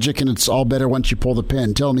it's magic and it's all better once you pull the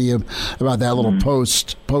pin. Tell me about that little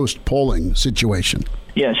post pulling situation.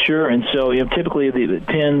 Yeah, sure. And so typically the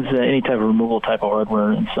pins, any type of removal type of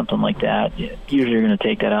hardware and something like that, usually you're going to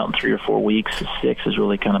take that out in 3 or 4 weeks. 6 is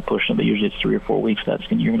really kind of pushing it, but usually it's 3 or 4 weeks.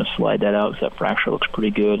 You're going to slide that out because that fracture looks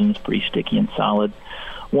pretty good and it's pretty sticky and solid.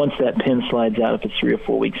 Once that pin slides out, if it's 3 or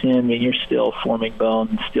 4 weeks in, you're still forming bone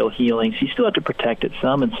and still healing. So you still have to protect it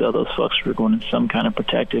some, and so those folks are going in some kind of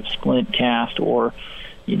protective splint cast, or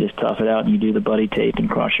you just tough it out and you do the buddy tape and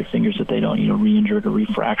cross your fingers that they don't, re-injure or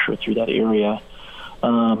refracture through that area.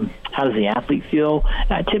 How does the athlete feel?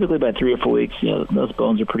 Typically by 3 or 4 weeks, those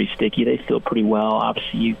bones are pretty sticky. They feel pretty well.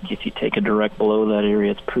 Obviously, if you take a direct blow to that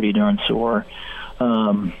area, it's pretty darn sore.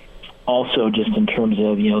 Also, just in terms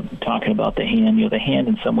of, talking about the hand, the hand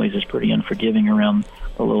in some ways is pretty unforgiving around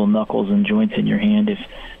the little knuckles and joints in your hand.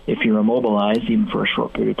 If you're immobilized, even for a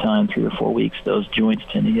short period of time, 3 or 4 weeks, those joints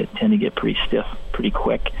tend to get pretty stiff pretty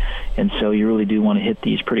quick. And so you really do want to hit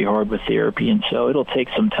these pretty hard with therapy. And so it'll take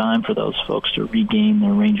some time for those folks to regain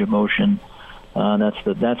their range of motion. That's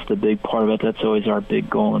the big part of it. That's always our big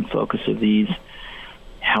goal and focus of these.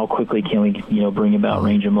 How quickly can we, bring about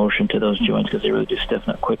range of motion to those joints, because they really do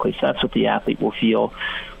stiffen up quickly. So that's what the athlete will feel.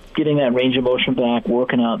 Getting that range of motion back,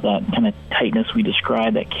 working out that kind of tightness we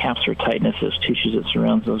described, that capsular tightness, those tissues that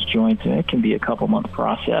surrounds those joints, and it can be a couple-month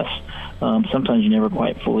process. Sometimes you never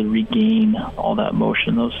quite fully regain all that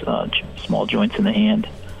motion, those small joints in the hand.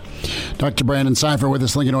 Dr. Brandon Seifer with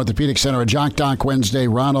us, Lincoln Orthopedic Center, a Jock Doc Wednesday.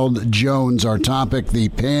 Ronald Jones, our topic, the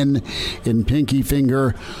pin in pinky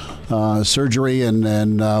finger surgery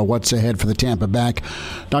and what's ahead for the Tampa back.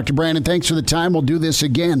 Dr. Brandon, thanks for the time. We'll do this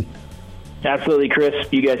again. Absolutely, Chris.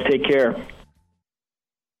 You guys take care.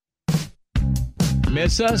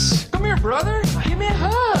 Miss us? Come here, brother. Give me a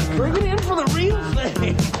hug. Bring it in for the real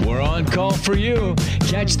thing. We're on call for you.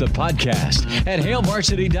 Catch the podcast at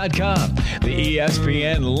HailVarsity.com, the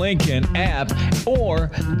ESPN Lincoln app, or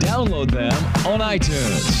download them on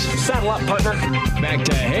iTunes. Saddle up, partner. Back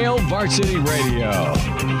to Hail Varsity Radio.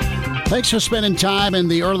 Thanks for spending time in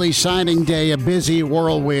the early signing day, a busy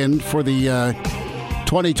whirlwind for the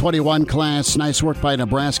 2021 class. Nice work by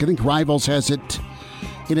Nebraska. I think Rivals has it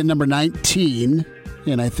in at number 19,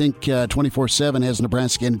 and I think 24/7 has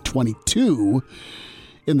Nebraska in 22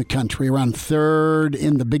 in the country, around third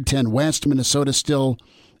in the Big Ten West. Minnesota still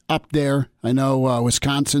up there. I know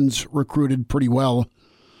Wisconsin's recruited pretty well,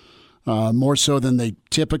 more so than they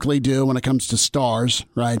typically do when it comes to stars,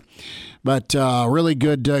 right? But really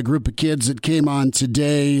good group of kids that came on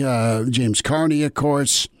today. James Carney, of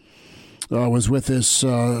course, was with us.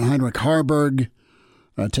 Heinrich Harburg,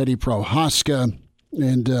 Teddy Prohaska,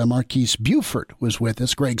 and Marquise Buford was with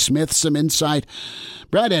us. Greg Smith, some insight.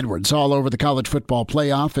 Brad Edwards all over the college football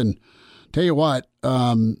playoff. And tell you what,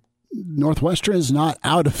 Northwestern is not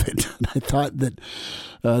out of it. I thought that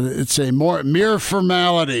it's a mere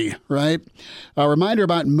formality, right? A reminder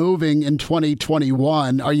about moving in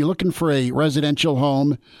 2021. Are you looking for a residential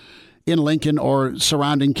home in Lincoln or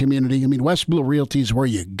surrounding community, I mean, West Blue Realty is where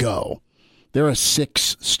you go. They're a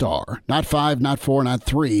 6-star, not 5, not 4, not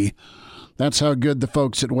 3. That's how good the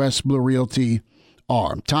folks at West Blue Realty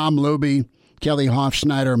are. Tom Luby, Kelly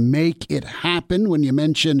Hofschneider, make it happen. When you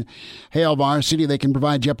mention Hail Varsity, they can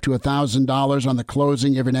provide you up to $1,000 on the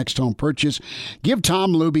closing of your next home purchase. Give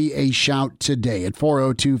Tom Luby a shout today at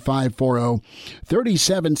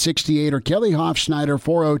 402-540-3768 or Kelly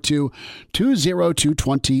Hofschneider,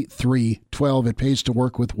 402-202-2312. It pays to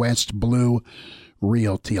work with West Blue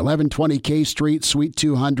Realty. 1120 K Street, Suite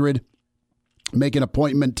 200. Make an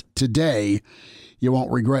appointment today. You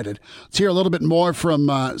won't regret it. Let's hear a little bit more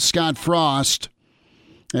from Scott Frost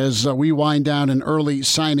as we wind down an early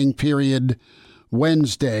signing period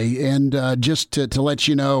Wednesday. And just to let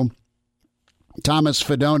you know, Thomas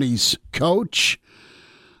Fidoni's coach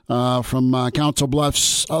from Council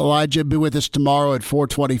Bluffs, Elijah, be with us tomorrow at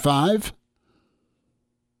 4:25.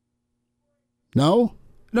 No?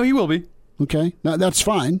 No, he will be. Okay. No, that's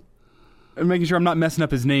fine. I'm making sure I'm not messing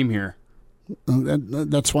up his name here.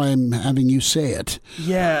 That's why I'm having you say it.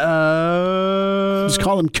 Yeah. Just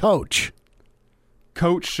call him Coach.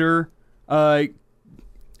 Coach, sure. Camrad.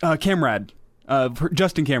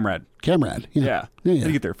 Justin Camrad. Camrad. Yeah. How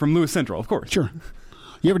to get there? From Lewis Central, of course. Sure.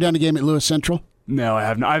 You ever done a game at Lewis Central? No, I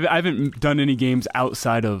haven't. I haven't done any games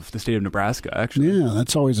outside of the state of Nebraska, actually. Yeah,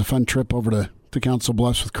 that's always a fun trip over to Council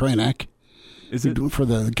Bluffs with Kranek. Is it? For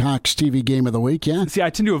the Cox TV Game of the Week, yeah. See, I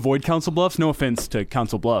tend to avoid Council Bluffs. No offense to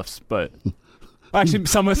Council Bluffs, but actually,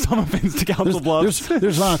 some offense to Council Bluffs.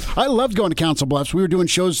 There's lots. I loved going to Council Bluffs. We were doing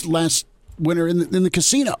shows last winter in the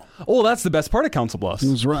casino. Oh, that's the best part of Council Bluffs.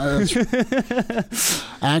 It was right.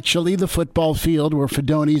 Actually, the football field where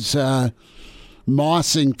Fidoni's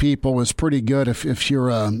mossing people was pretty good if you're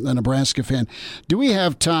a Nebraska fan. Do we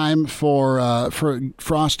have time for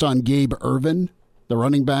Frost on Gabe Ervin, the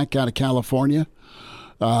running back out of California?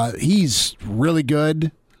 He's really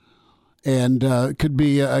good and could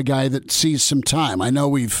be a guy that sees some time. I know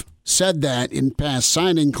we've said that in past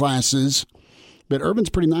signing classes, but Ervin's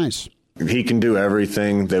pretty nice. He can do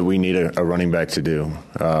everything that we need a running back to do.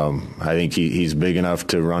 I think he's big enough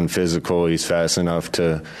to run physical. He's fast enough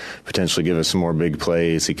to potentially give us some more big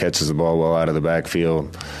plays. He catches the ball well out of the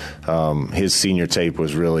backfield. His senior tape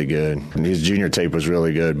was really good. And his junior tape was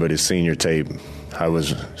really good, but his senior tape I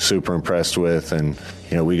was super impressed with. And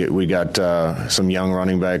we got some young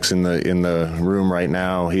running backs in the room right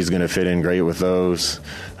now. He's going to fit in great with those.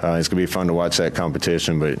 It's going to be fun to watch that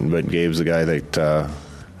competition. But Gabe's the guy that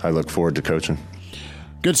I look forward to coaching.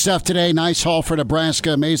 Good stuff today. Nice haul for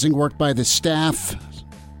Nebraska. Amazing work by the staff.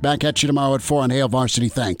 Back at you tomorrow at 4 on Hail Varsity.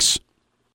 Thanks.